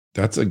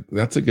 That's a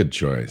good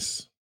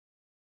choice.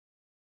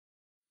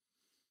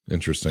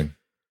 Interesting.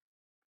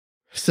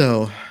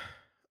 So,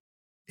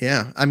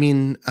 yeah, I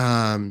mean,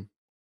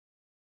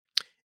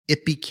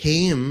 it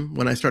became,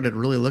 when I started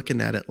really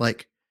looking at it,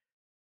 like,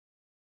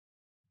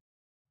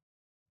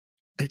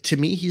 to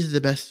me, he's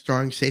the best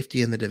strong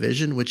safety in the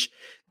division, which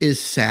is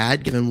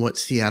sad given what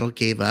Seattle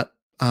gave up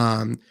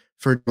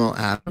for Jamal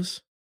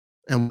Adams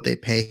and what they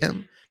pay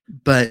him.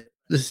 But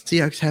the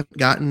Seahawks haven't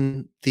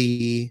gotten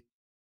the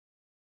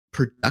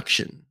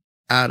production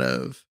out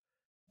of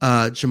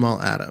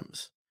Jamal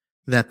Adams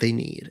that they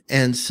need.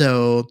 And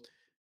so,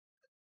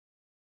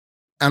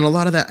 and a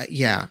lot of that,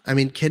 yeah, I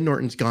mean, Ken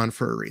Norton's gone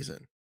for a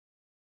reason.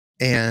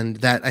 And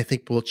that, I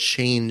think, will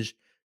change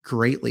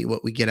greatly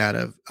what we get out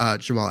of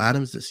Jamal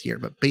Adams this year.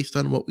 But based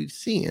on what we've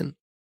seen,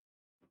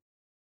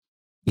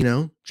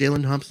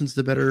 Jalen Thompson's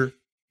the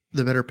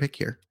better pick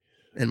here,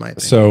 in my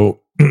opinion.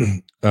 So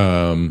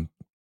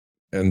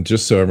And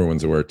just so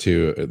everyone's aware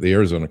too, the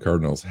Arizona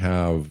Cardinals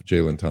have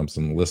Jalen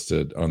Thompson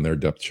listed on their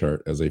depth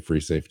chart as a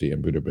free safety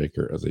and Budda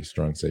Baker as a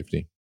strong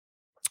safety.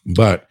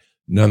 But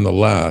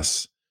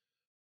nonetheless,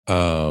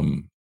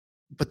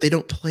 but they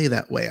don't play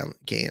that way on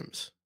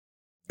games.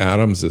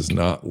 Adams is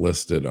not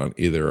listed on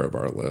either of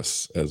our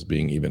lists as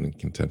being even in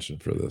contention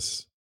for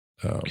this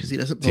because he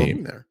doesn't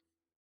belong there.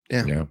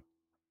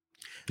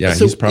 Yeah.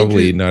 So he's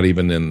probably not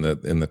even in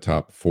the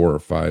top 4 or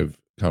 5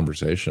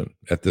 conversation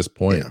at this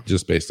point,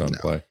 just based on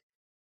play.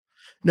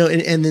 No,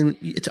 and then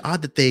it's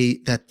odd that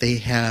they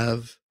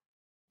have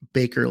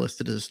Baker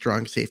listed as a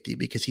strong safety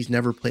because he's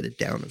never played it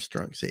down of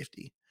strong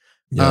safety.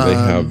 Yeah, they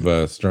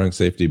have strong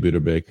safety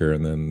Budda Baker,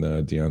 and then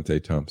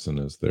Deontay Thompson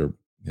is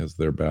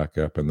their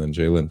backup, and then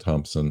Jalen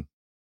Thompson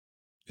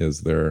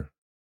is their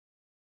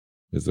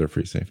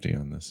free safety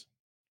on this.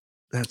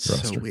 That's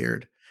roster. So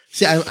weird.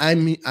 See,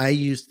 I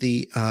use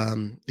the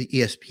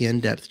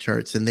ESPN depth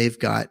charts, and they've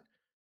got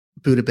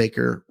Budda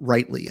Baker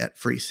rightly at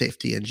free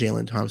safety and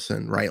Jalen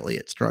Thompson rightly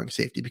at strong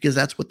safety because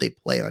that's what they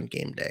play on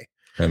game day.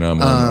 And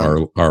I'm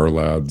on our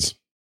lads.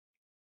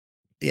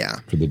 Yeah,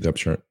 for the depth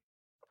chart.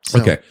 So,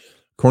 okay,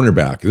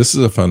 cornerback. This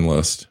is a fun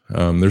list.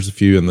 There's a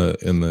few in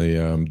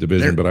the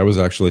division, but I was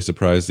actually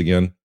surprised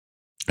again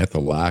at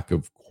the lack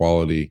of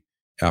quality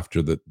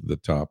after the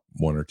top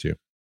 1 or 2.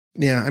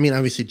 Yeah, I mean,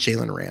 obviously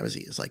Jalen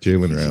Ramsey is like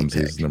Jalen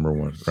Ramsey is number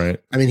 1, right?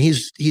 I mean,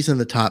 he's in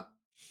the top.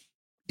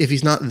 If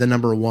he's not the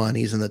number 1,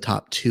 he's in the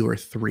top 2 or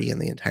 3 in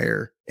the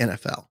entire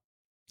NFL.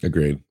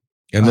 Agreed.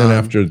 And then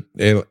after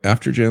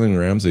Jalen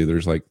Ramsey,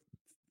 there's like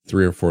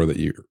 3 or 4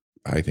 that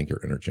I think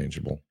are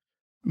interchangeable.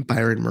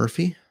 Byron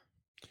Murphy.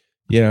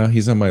 Yeah,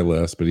 he's on my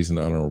list, but he's an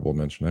honorable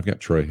mention. I've got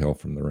Troy Hill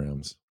from the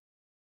Rams.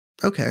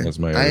 Okay, that's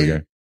my other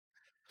guy.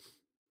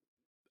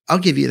 I'll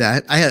give you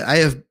that.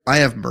 I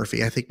have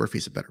Murphy. I think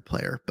Murphy's a better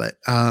player, but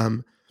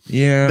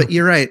yeah. But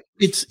you're right.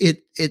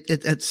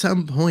 It at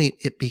some point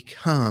it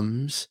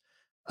becomes,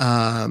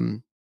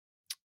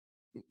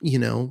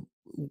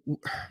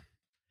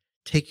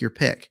 take your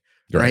pick,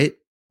 right?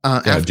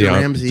 After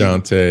Ramsey,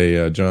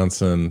 Dante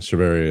Johnson,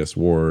 Shavarius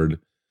Ward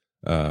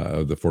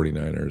of the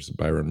 49ers,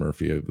 Byron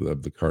Murphy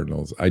of the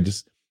Cardinals.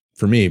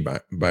 For me,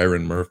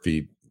 Byron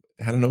Murphy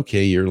had an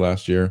okay year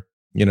last year.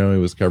 It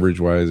was coverage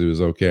wise, it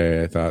was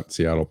okay. I thought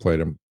Seattle played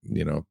him,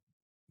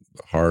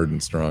 hard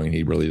and strong, and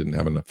he really didn't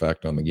have an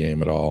effect on the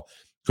game at all.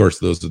 Of course,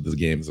 those are the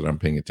games that I'm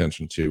paying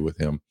attention to with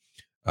him.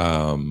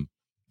 And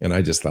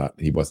I just thought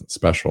he wasn't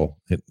special,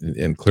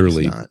 and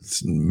clearly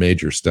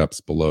major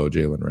steps below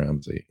Jalen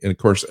Ramsey. And of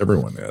course,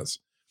 everyone is.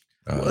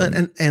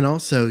 And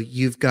also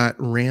you've got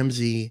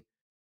Ramsey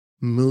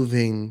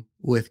moving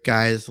with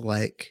guys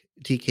like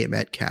DK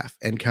Metcalf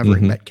and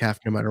covering Metcalf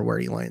no matter where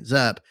he lines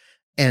up.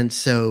 And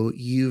so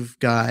you've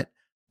got,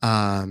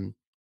 a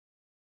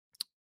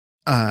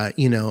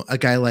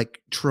guy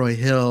like Troy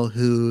Hill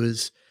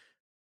who's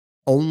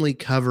only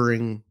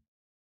covering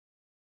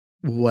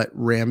what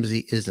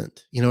Ramsey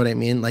isn't. You know what I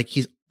mean? Like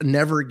he's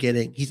never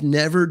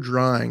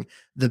drawing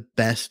the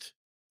best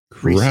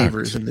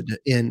receivers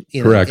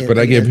correct. But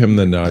I gave him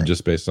the nod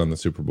just based on the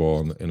Super Bowl,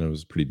 and it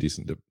was pretty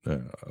decent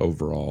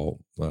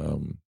overall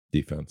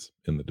defense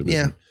in the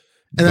division. Yeah.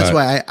 And that's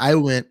why I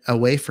went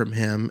away from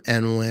him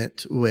and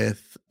went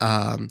with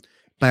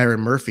Byron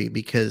Murphy,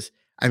 because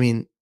I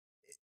mean,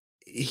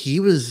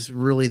 he was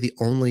really the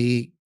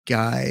only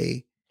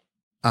guy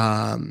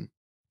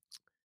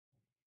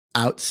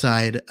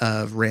outside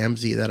of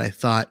Ramsey that I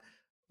thought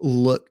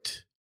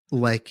looked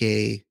like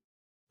a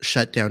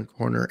shutdown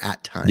corner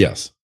at times.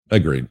 Yes,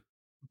 agreed.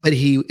 But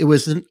it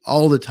wasn't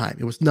all the time.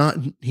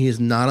 He is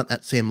not at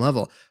that same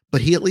level,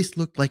 but he at least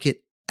looked like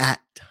it at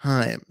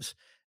times.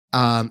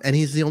 And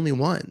he's the only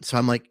one. So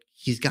I'm like,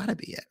 he's got to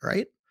be it,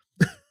 right?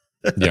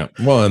 Yeah.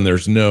 Well, and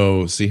there's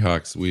no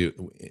Seahawks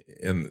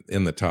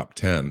in the top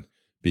 10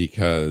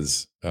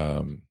 because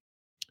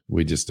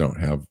we just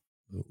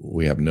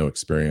we have no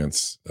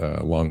experience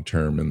long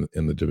term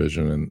in the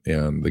division,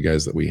 and the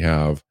guys that we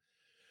have,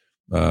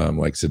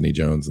 like Sidney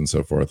Jones and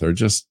so forth, are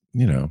just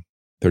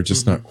they're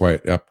just not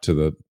quite up to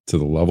the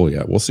level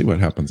yet. We'll see what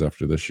happens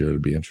after this year.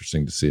 It'd be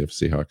interesting to see if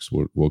Seahawks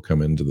will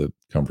come into the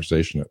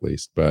conversation at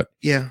least. But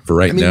yeah,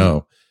 for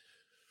now,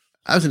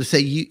 I was going to say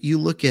you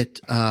look at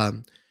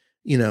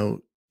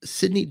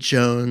Sidney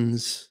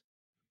Jones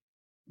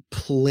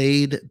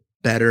played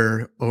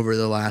better over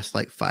the last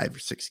like 5 or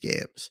 6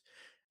 games.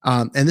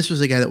 And this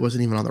was a guy that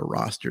wasn't even on the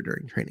roster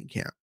during training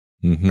camp.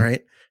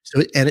 Right.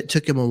 So, and it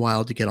took him a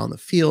while to get on the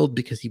field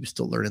because he was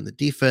still learning the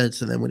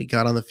defense. And then when he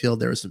got on the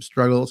field, there were some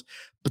struggles,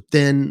 but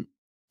then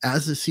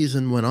as the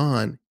season went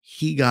on,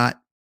 he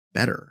got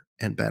better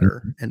and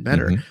better and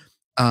better.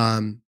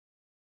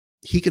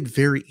 He could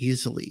very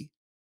easily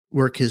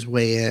work his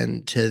way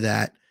into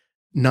that,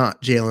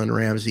 not Jalen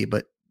Ramsey,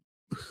 but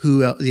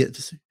who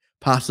else,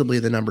 possibly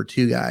the number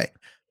 2 guy.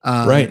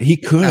 Right. He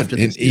could,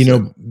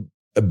 and,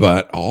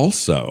 but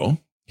also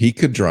he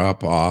could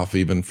drop off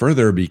even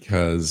further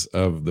because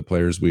of the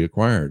players we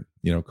acquired.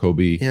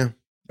 Kobe,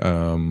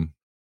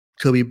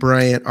 Kobe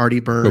Bryant, Artie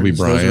Burns. Kobe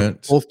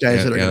Bryant, both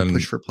guys that are going to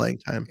push for playing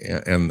time.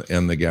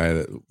 And the guy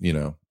that, you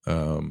know,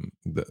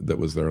 that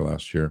was there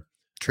last year,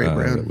 Trey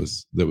Brown,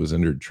 that was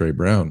injured, Trey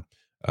Brown.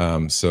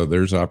 So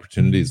there's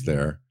opportunities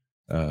there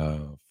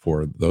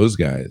for those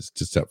guys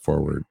to step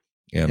forward,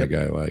 and a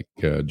guy like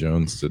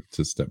Jones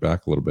to step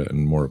back a little bit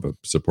in more of a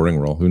supporting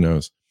role. Who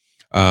knows?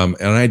 And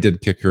I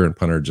did kicker and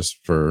punter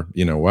just for,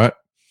 you know what,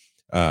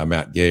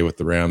 Matt Gay with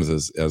the Rams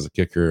as a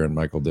kicker and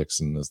Michael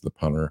Dixon as the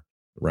punter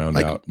round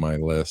out my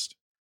list.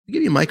 I'll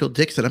give you Michael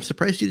Dixon. I'm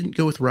surprised you didn't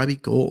go with Robbie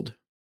Gould.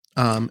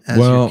 As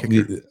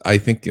I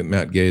think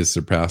Matt Gay has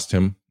surpassed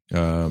him,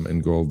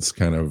 and Gould's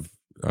kind of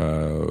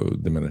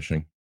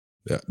diminishing.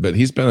 Yeah, but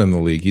he's been in the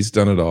league. He's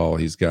done it all.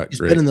 He's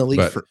been in the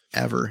league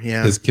forever.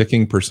 Yeah, his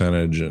kicking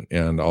percentage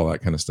and all that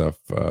kind of stuff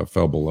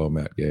fell below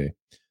Matt Gay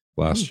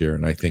last year,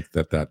 and I think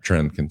that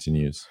trend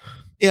continues.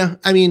 Yeah,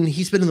 I mean,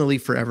 he's been in the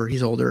league forever.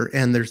 He's older,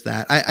 and there's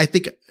that. I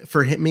think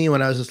for me,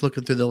 when I was just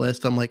looking through the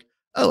list, I'm like,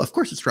 oh, of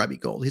course it's Robbie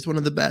Gould. He's one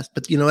of the best.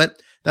 But you know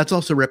what? That's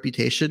also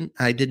reputation.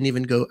 I didn't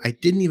even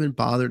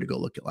bother to go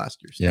look at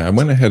last year's stats. Yeah, I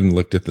went ahead and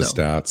looked at the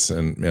stats,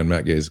 and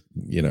Matt Gay's,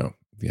 you know,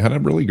 he had a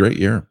really great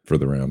year for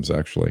the Rams,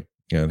 actually,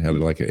 and had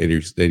like an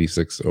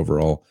 86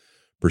 overall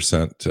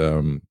percent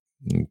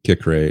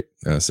kick rate,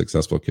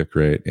 successful kick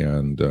rate,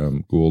 and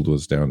Gould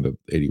was down to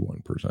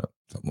 81%,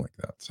 something like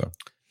that. So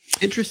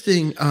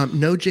interesting.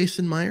 No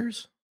Jason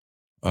Myers?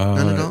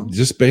 None at all?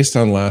 Just based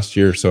on last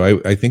year. So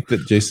I think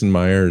that Jason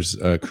Myers'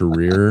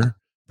 career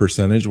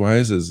percentage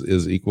wise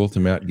is equal to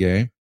Matt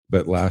Gay,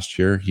 but last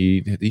year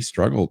he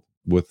struggled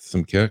with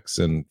some kicks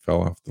and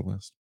fell off the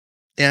list.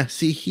 Yeah,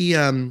 see, he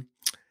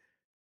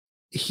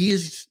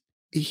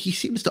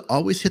seems to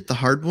always hit the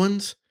hard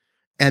ones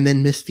and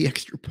then miss the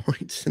extra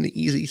points and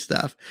the easy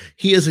stuff.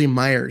 He is a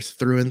Myers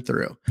through and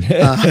through.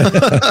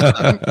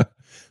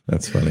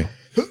 That's funny.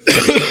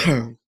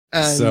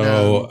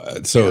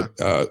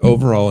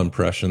 Overall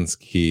impressions,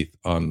 Keith,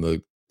 on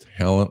the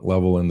talent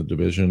level in the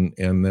division,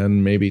 and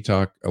then maybe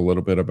talk a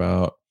little bit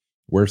about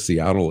where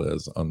Seattle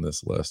is on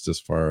this list as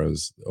far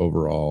as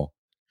overall.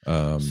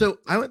 So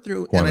I went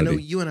through, quantity. And I know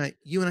you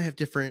and I have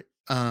different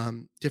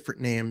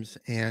names,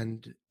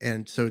 and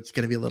so it's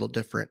going to be a little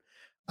different.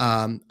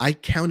 I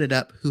counted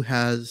up who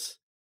has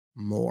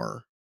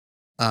more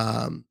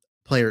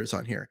players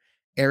on here.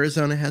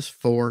 Arizona has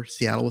 4,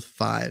 Seattle with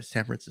 5,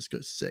 San Francisco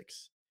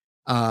 6,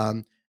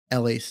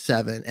 LA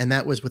 7, and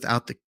that was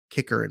without the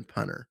kicker and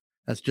punter.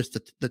 That's just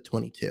the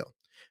 22.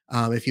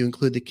 If you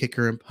include the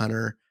kicker and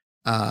punter,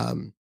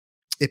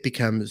 it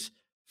becomes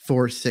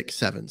 4, 6,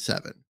 7,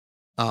 7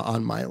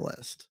 on my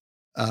list.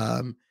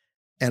 And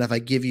if I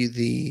give you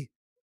the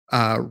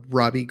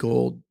Robbie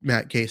Gould,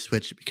 Matt Gay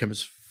switch, it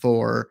becomes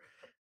 4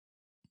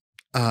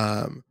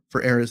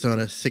 for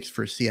Arizona, 6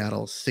 for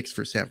Seattle, 6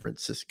 for San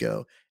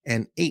Francisco,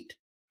 and 8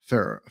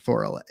 for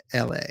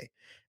LA.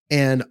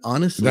 And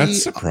honestly, that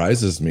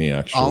surprises me.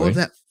 Actually, all of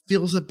that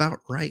feels about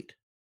right.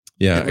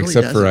 Yeah, really,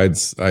 except for I'd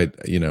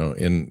you know,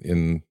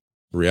 in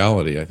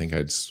reality, I think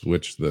I'd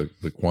switch the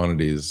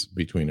quantities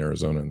between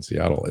Arizona and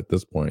Seattle at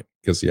this point,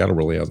 because Seattle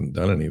really hasn't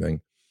done anything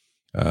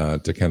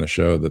to kind of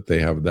show that they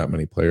have that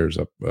many players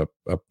up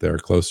there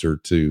closer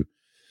to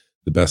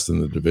the best in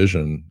the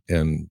division.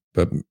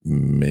 But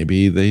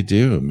maybe they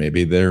do.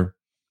 Maybe they're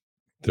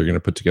going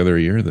to put together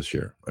a year this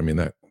year. I mean,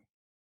 that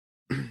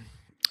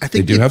I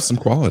think they do have some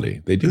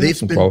quality. They do have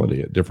some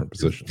quality at different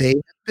positions. They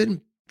have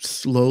been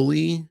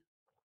slowly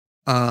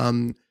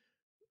revamping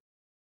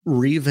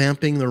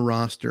the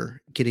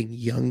roster, getting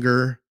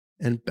younger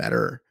and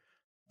better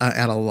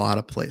at a lot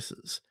of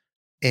places,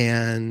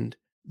 and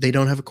they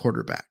don't have a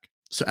quarterback.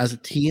 So as a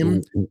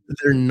team,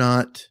 they're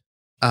the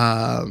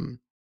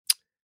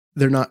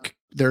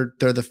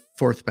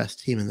 4th best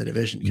team in the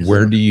division.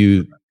 Where do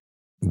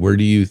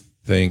you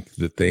think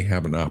that they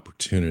have an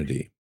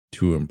opportunity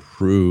to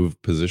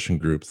improve position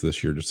groups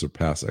this year to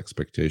surpass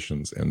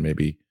expectations and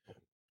maybe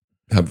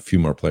have a few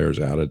more players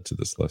added to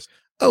this list?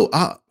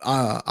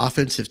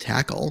 Offensive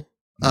tackle.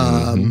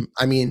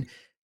 I mean,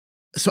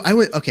 so I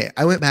went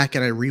back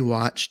and I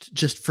rewatched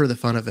just for the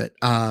fun of it.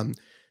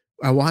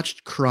 I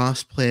watched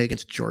Cross play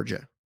against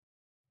Georgia.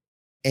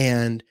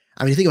 And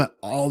I mean, think about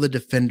all the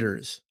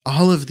defenders,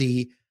 all of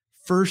the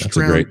first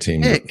round great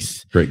team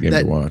picks, great game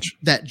to watch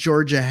that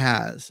Georgia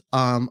has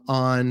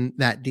on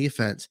that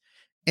defense,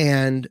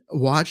 and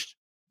watched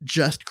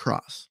just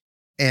Cross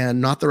and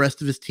not the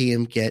rest of his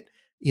team get,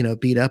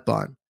 beat up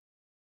on.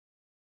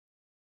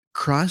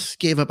 Cross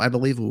gave up, I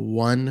believe,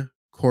 1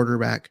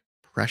 quarterback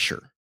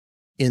pressure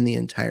in the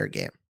entire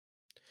game.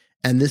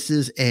 And this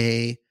is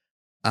a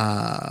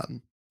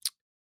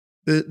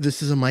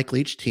Mike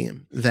Leach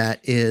team that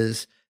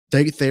is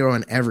they're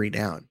on every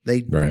down.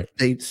 They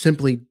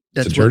simply,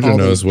 that's so Georgia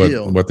knows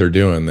what they're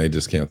doing. They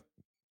just can't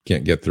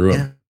get through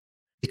him.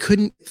 They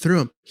couldn't get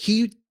through him.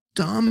 He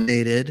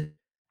dominated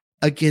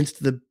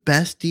against the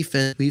best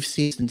defense we've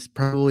seen since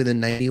probably the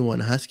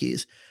 91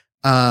 Huskies,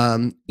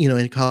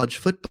 in college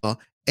football.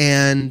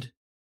 And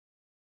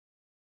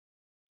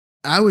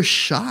I was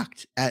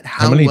shocked at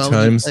how many well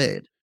times he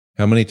played.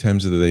 How many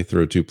times did they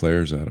throw two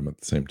players at him at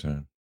the same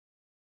time?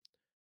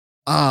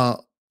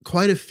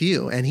 Quite a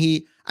few. And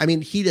he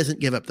doesn't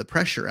give up the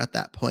pressure at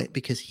that point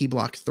because he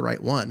blocks the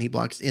right one. He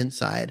blocks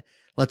inside,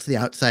 lets the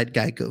outside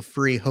guy go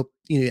free. Hope,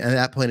 at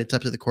that point it's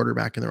up to the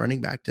quarterback and the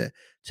running back to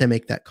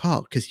make that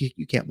call because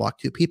you can't block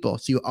two people.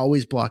 So you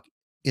always block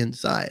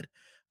inside.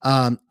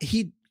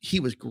 He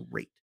was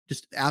great,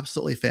 just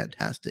absolutely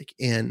fantastic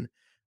in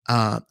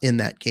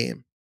that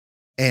game.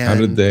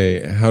 And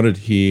how did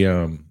he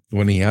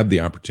when he had the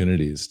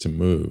opportunities to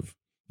move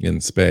in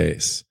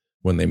space,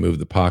 when they moved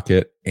the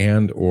pocket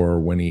and or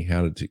when he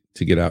had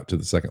to get out to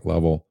the second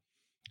level,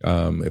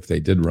 if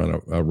they did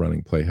run a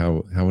running play,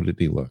 how did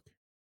he look?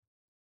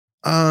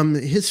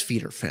 His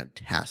feet are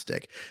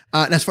fantastic.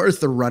 And as far as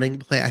the running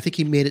play, I think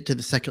he made it to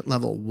the second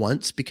level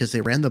once because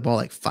they ran the ball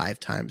like 5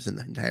 times in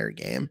the entire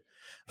game.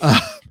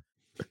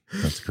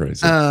 That's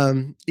crazy.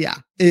 Yeah,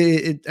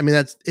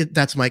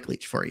 that's Mike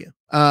Leach for you.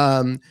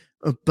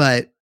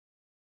 But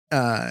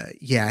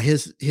yeah,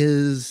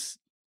 his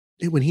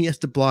when he has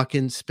to block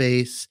in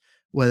space,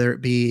 whether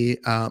it be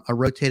a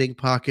rotating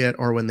pocket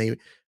or when they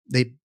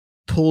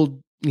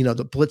pulled,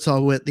 the blitz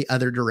all went the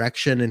other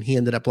direction and he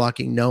ended up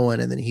blocking no one,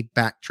 and then he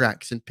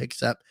backtracks and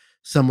picks up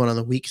someone on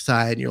the weak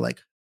side, and you're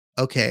like,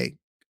 okay,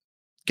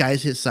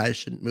 guys his size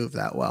shouldn't move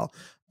that well.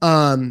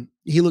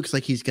 He looks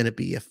like he's going to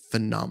be a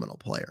phenomenal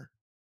player.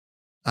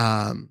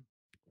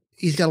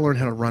 He's got to learn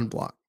how to run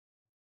block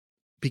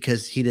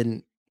because he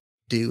didn't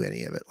do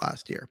any of it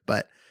last year,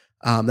 but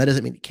that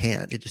doesn't mean he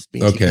can't. It just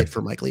means he played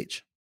for Mike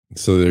Leach.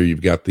 So there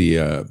you've got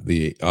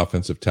the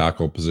offensive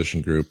tackle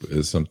position group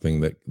is something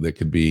that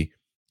could be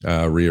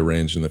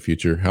rearranged in the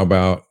future. How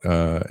about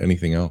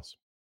anything else?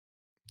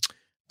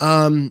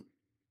 You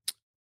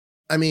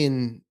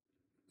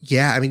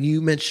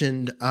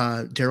mentioned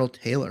Darrell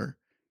Taylor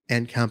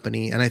and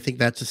company, and I think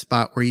that's a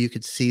spot where you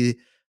could see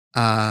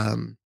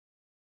the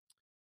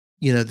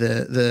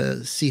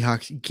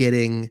Seahawks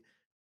getting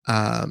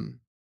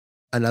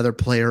another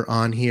player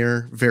on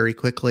here very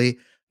quickly.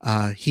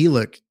 He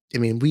looked,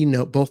 we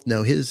both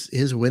know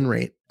his win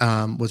rate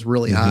was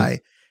really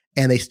high,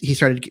 and he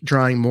started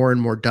drawing more and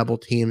more double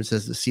teams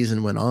as the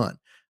season went on,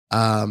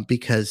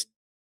 because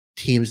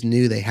teams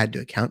knew they had to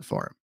account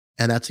for him,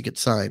 and that's a good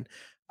sign.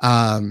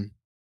 After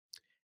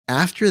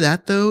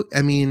that, though,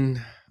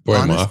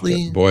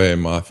 honestly, Boye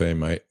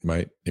Mafe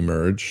might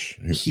emerge.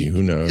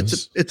 Who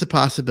knows? It's a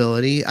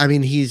possibility.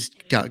 He's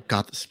got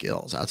the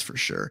skills, that's for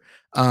sure.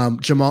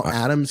 Jamal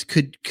Adams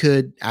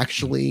could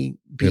actually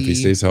be, if he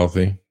stays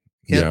healthy.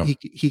 Yeah,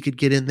 he could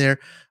get in there.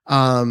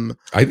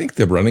 I think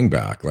the running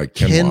back, like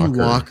Ken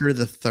Walker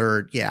the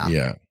third.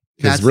 Yeah.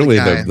 Because really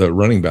the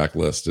running back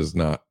list is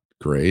not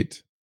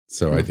great.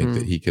 So I think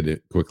that he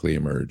could quickly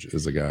emerge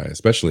as a guy,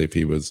 especially if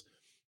he was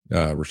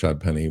Rashad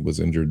Penny was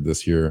injured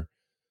this year.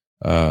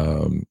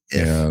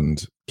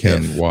 And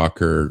Ken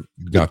Walker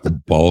got the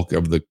bulk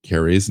of the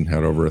carries and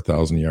had over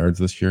 1,000 yards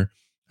this year.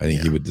 I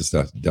think he would just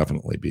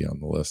definitely be on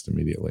the list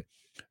immediately.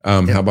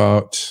 How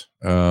about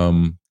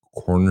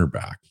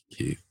cornerback,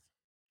 Keith?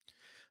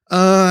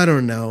 I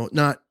don't know.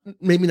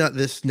 Maybe not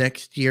this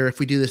next year. If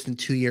we do this in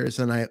 2 years,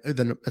 then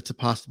that's a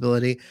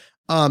possibility.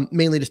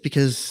 Mainly just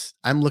because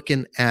I'm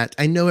looking at,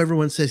 I know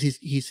everyone says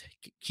he's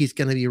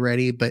going to be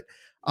ready, but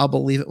I'll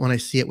believe it when I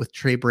see it with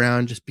Trey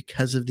Brown, just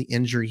because of the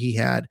injury he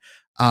had.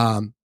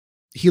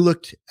 He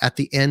looked at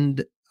the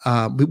end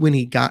when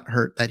he got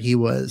hurt that he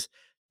was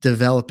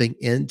developing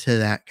into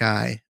that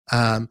guy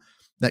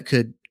that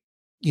could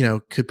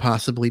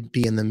possibly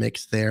be in the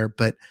mix there.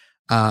 But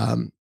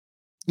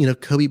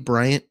Kobe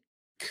Bryant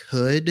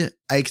I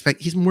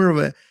expect he's more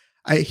of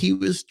he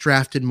was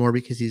drafted more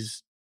because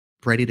he's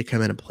ready to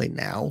come in and play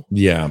now.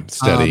 Yeah,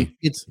 steady.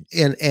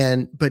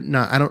 But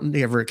I don't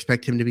ever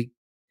expect him to be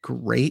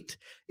great.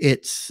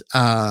 It's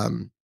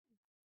the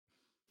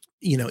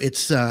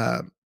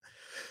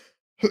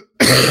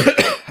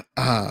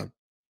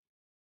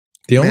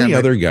only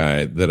other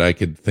guy that I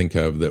could think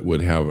of that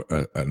would have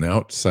an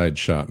outside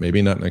shot,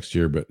 maybe not next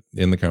year, but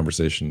in the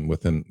conversation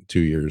within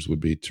 2 years, would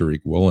be Tariq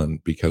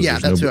Woolen, because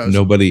there's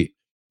nobody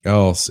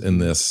else in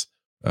this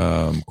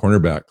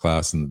cornerback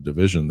class in the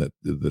division that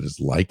is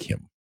like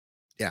him.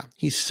 Yeah,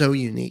 he's so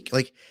unique.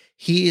 Like,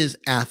 he is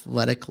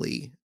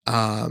athletically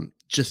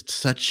just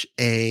such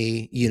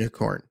a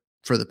unicorn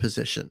for the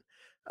position.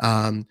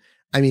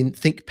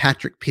 Think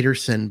Patrick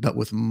Peterson, but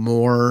with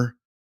more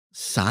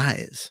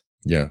size.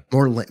 Yeah,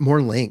 more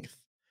length.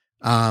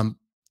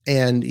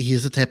 And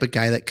he's the type of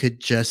guy that could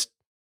just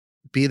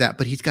be that,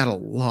 but he's got a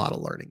lot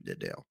of learning to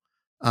do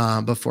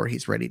before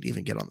he's ready to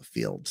even get on the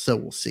field. So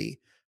we'll see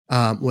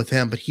with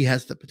him, but he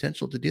has the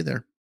potential to do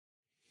there.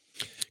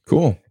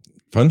 Cool.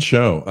 Fun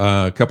show.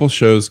 A couple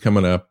shows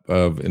coming up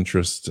of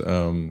interest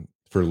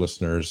for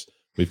listeners.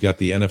 We've got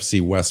the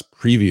NFC West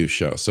preview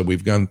show. So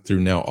we've gone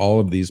through now all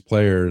of these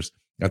players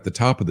at the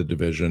top of the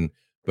division,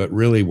 but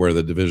really where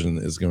the division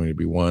is going to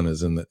be won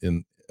is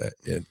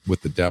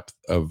with the depth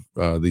of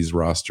these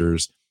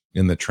rosters,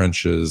 in the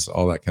trenches,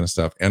 all that kind of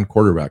stuff, and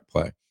quarterback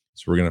play.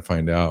 So we're going to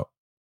find out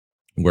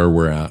where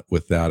we're at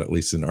with that, at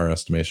least in our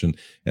estimation.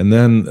 And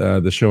then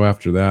the show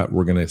after that,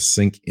 we're going to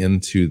sink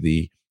into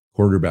the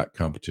quarterback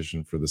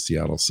competition for the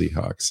Seattle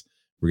Seahawks.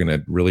 We're going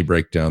to really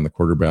break down the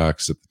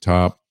quarterbacks at the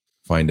top,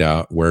 find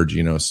out where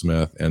Geno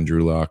Smith and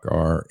Drew Lock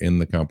are in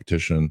the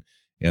competition,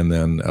 and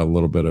then a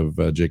little bit of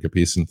Jacob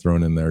Eason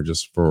thrown in there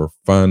just for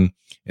fun,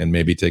 and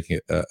maybe taking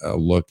a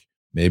look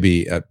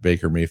maybe at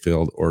Baker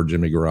Mayfield or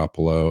Jimmy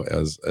Garoppolo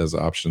as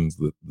options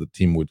that the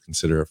team would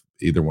consider if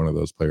either one of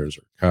those players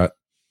are cut.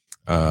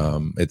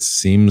 It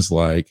seems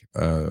like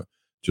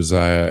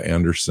Josiah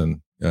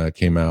Anderson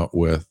came out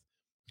with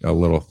a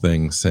little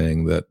thing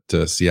saying that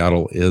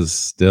Seattle is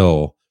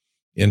still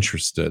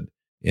interested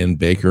in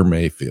Baker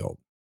Mayfield.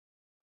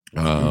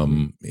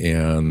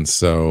 And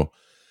so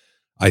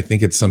I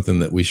think it's something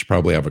that we should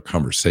probably have a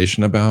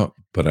conversation about,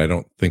 but I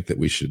don't think that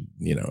we should,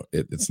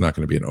 it's not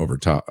going to be an over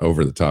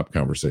the top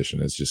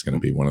conversation. It's just going to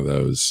be one of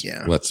those,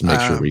 let's make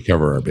sure we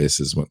cover our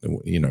bases,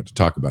 to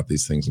talk about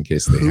these things in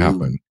case they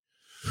happen.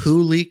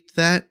 Who leaked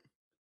that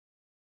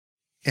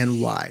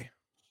and why?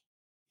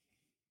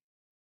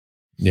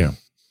 Yeah.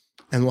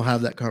 And we'll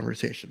have that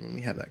conversation when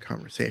we have that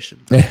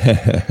conversation.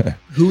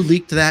 Who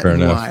leaked that Fair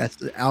and enough.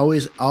 why?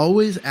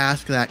 Always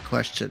ask that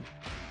question.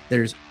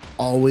 There's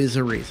always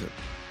a reason.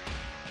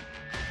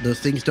 Those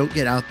things don't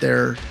get out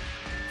there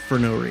for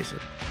no reason.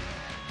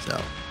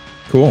 So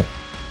cool.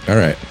 All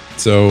right.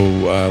 So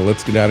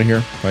let's get out of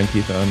here. Find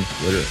Keith on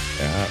Twitter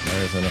at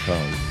Myers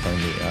NFL. You can find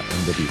me at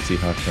NWC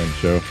Hawks Fan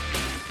Show,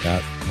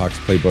 at Hawks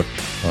Playbook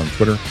on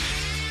Twitter.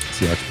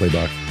 Seahawks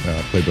Playbook.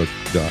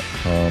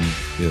 Playbook.com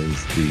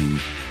is the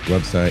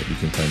website. You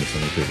can find us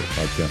on your favorite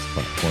podcast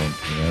platform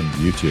and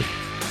YouTube.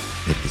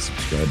 Hit the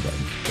subscribe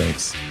button.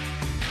 Thanks.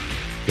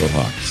 Go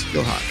Hawks.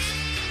 Go Hawks.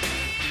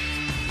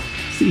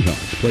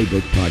 Seahawks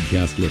Playbook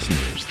podcast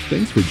listeners,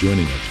 thanks for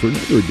joining us for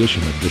another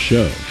edition of the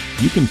show.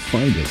 You can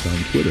find us on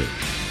Twitter.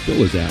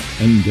 Bill is at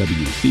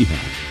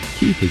NWCHawk,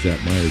 Keith is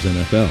at Myers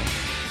NFL,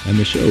 and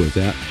the show is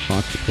at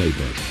Hawks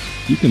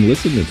Playbook. You can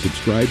listen and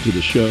subscribe to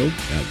the show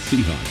at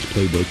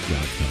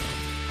SeahawksPlaybook.com.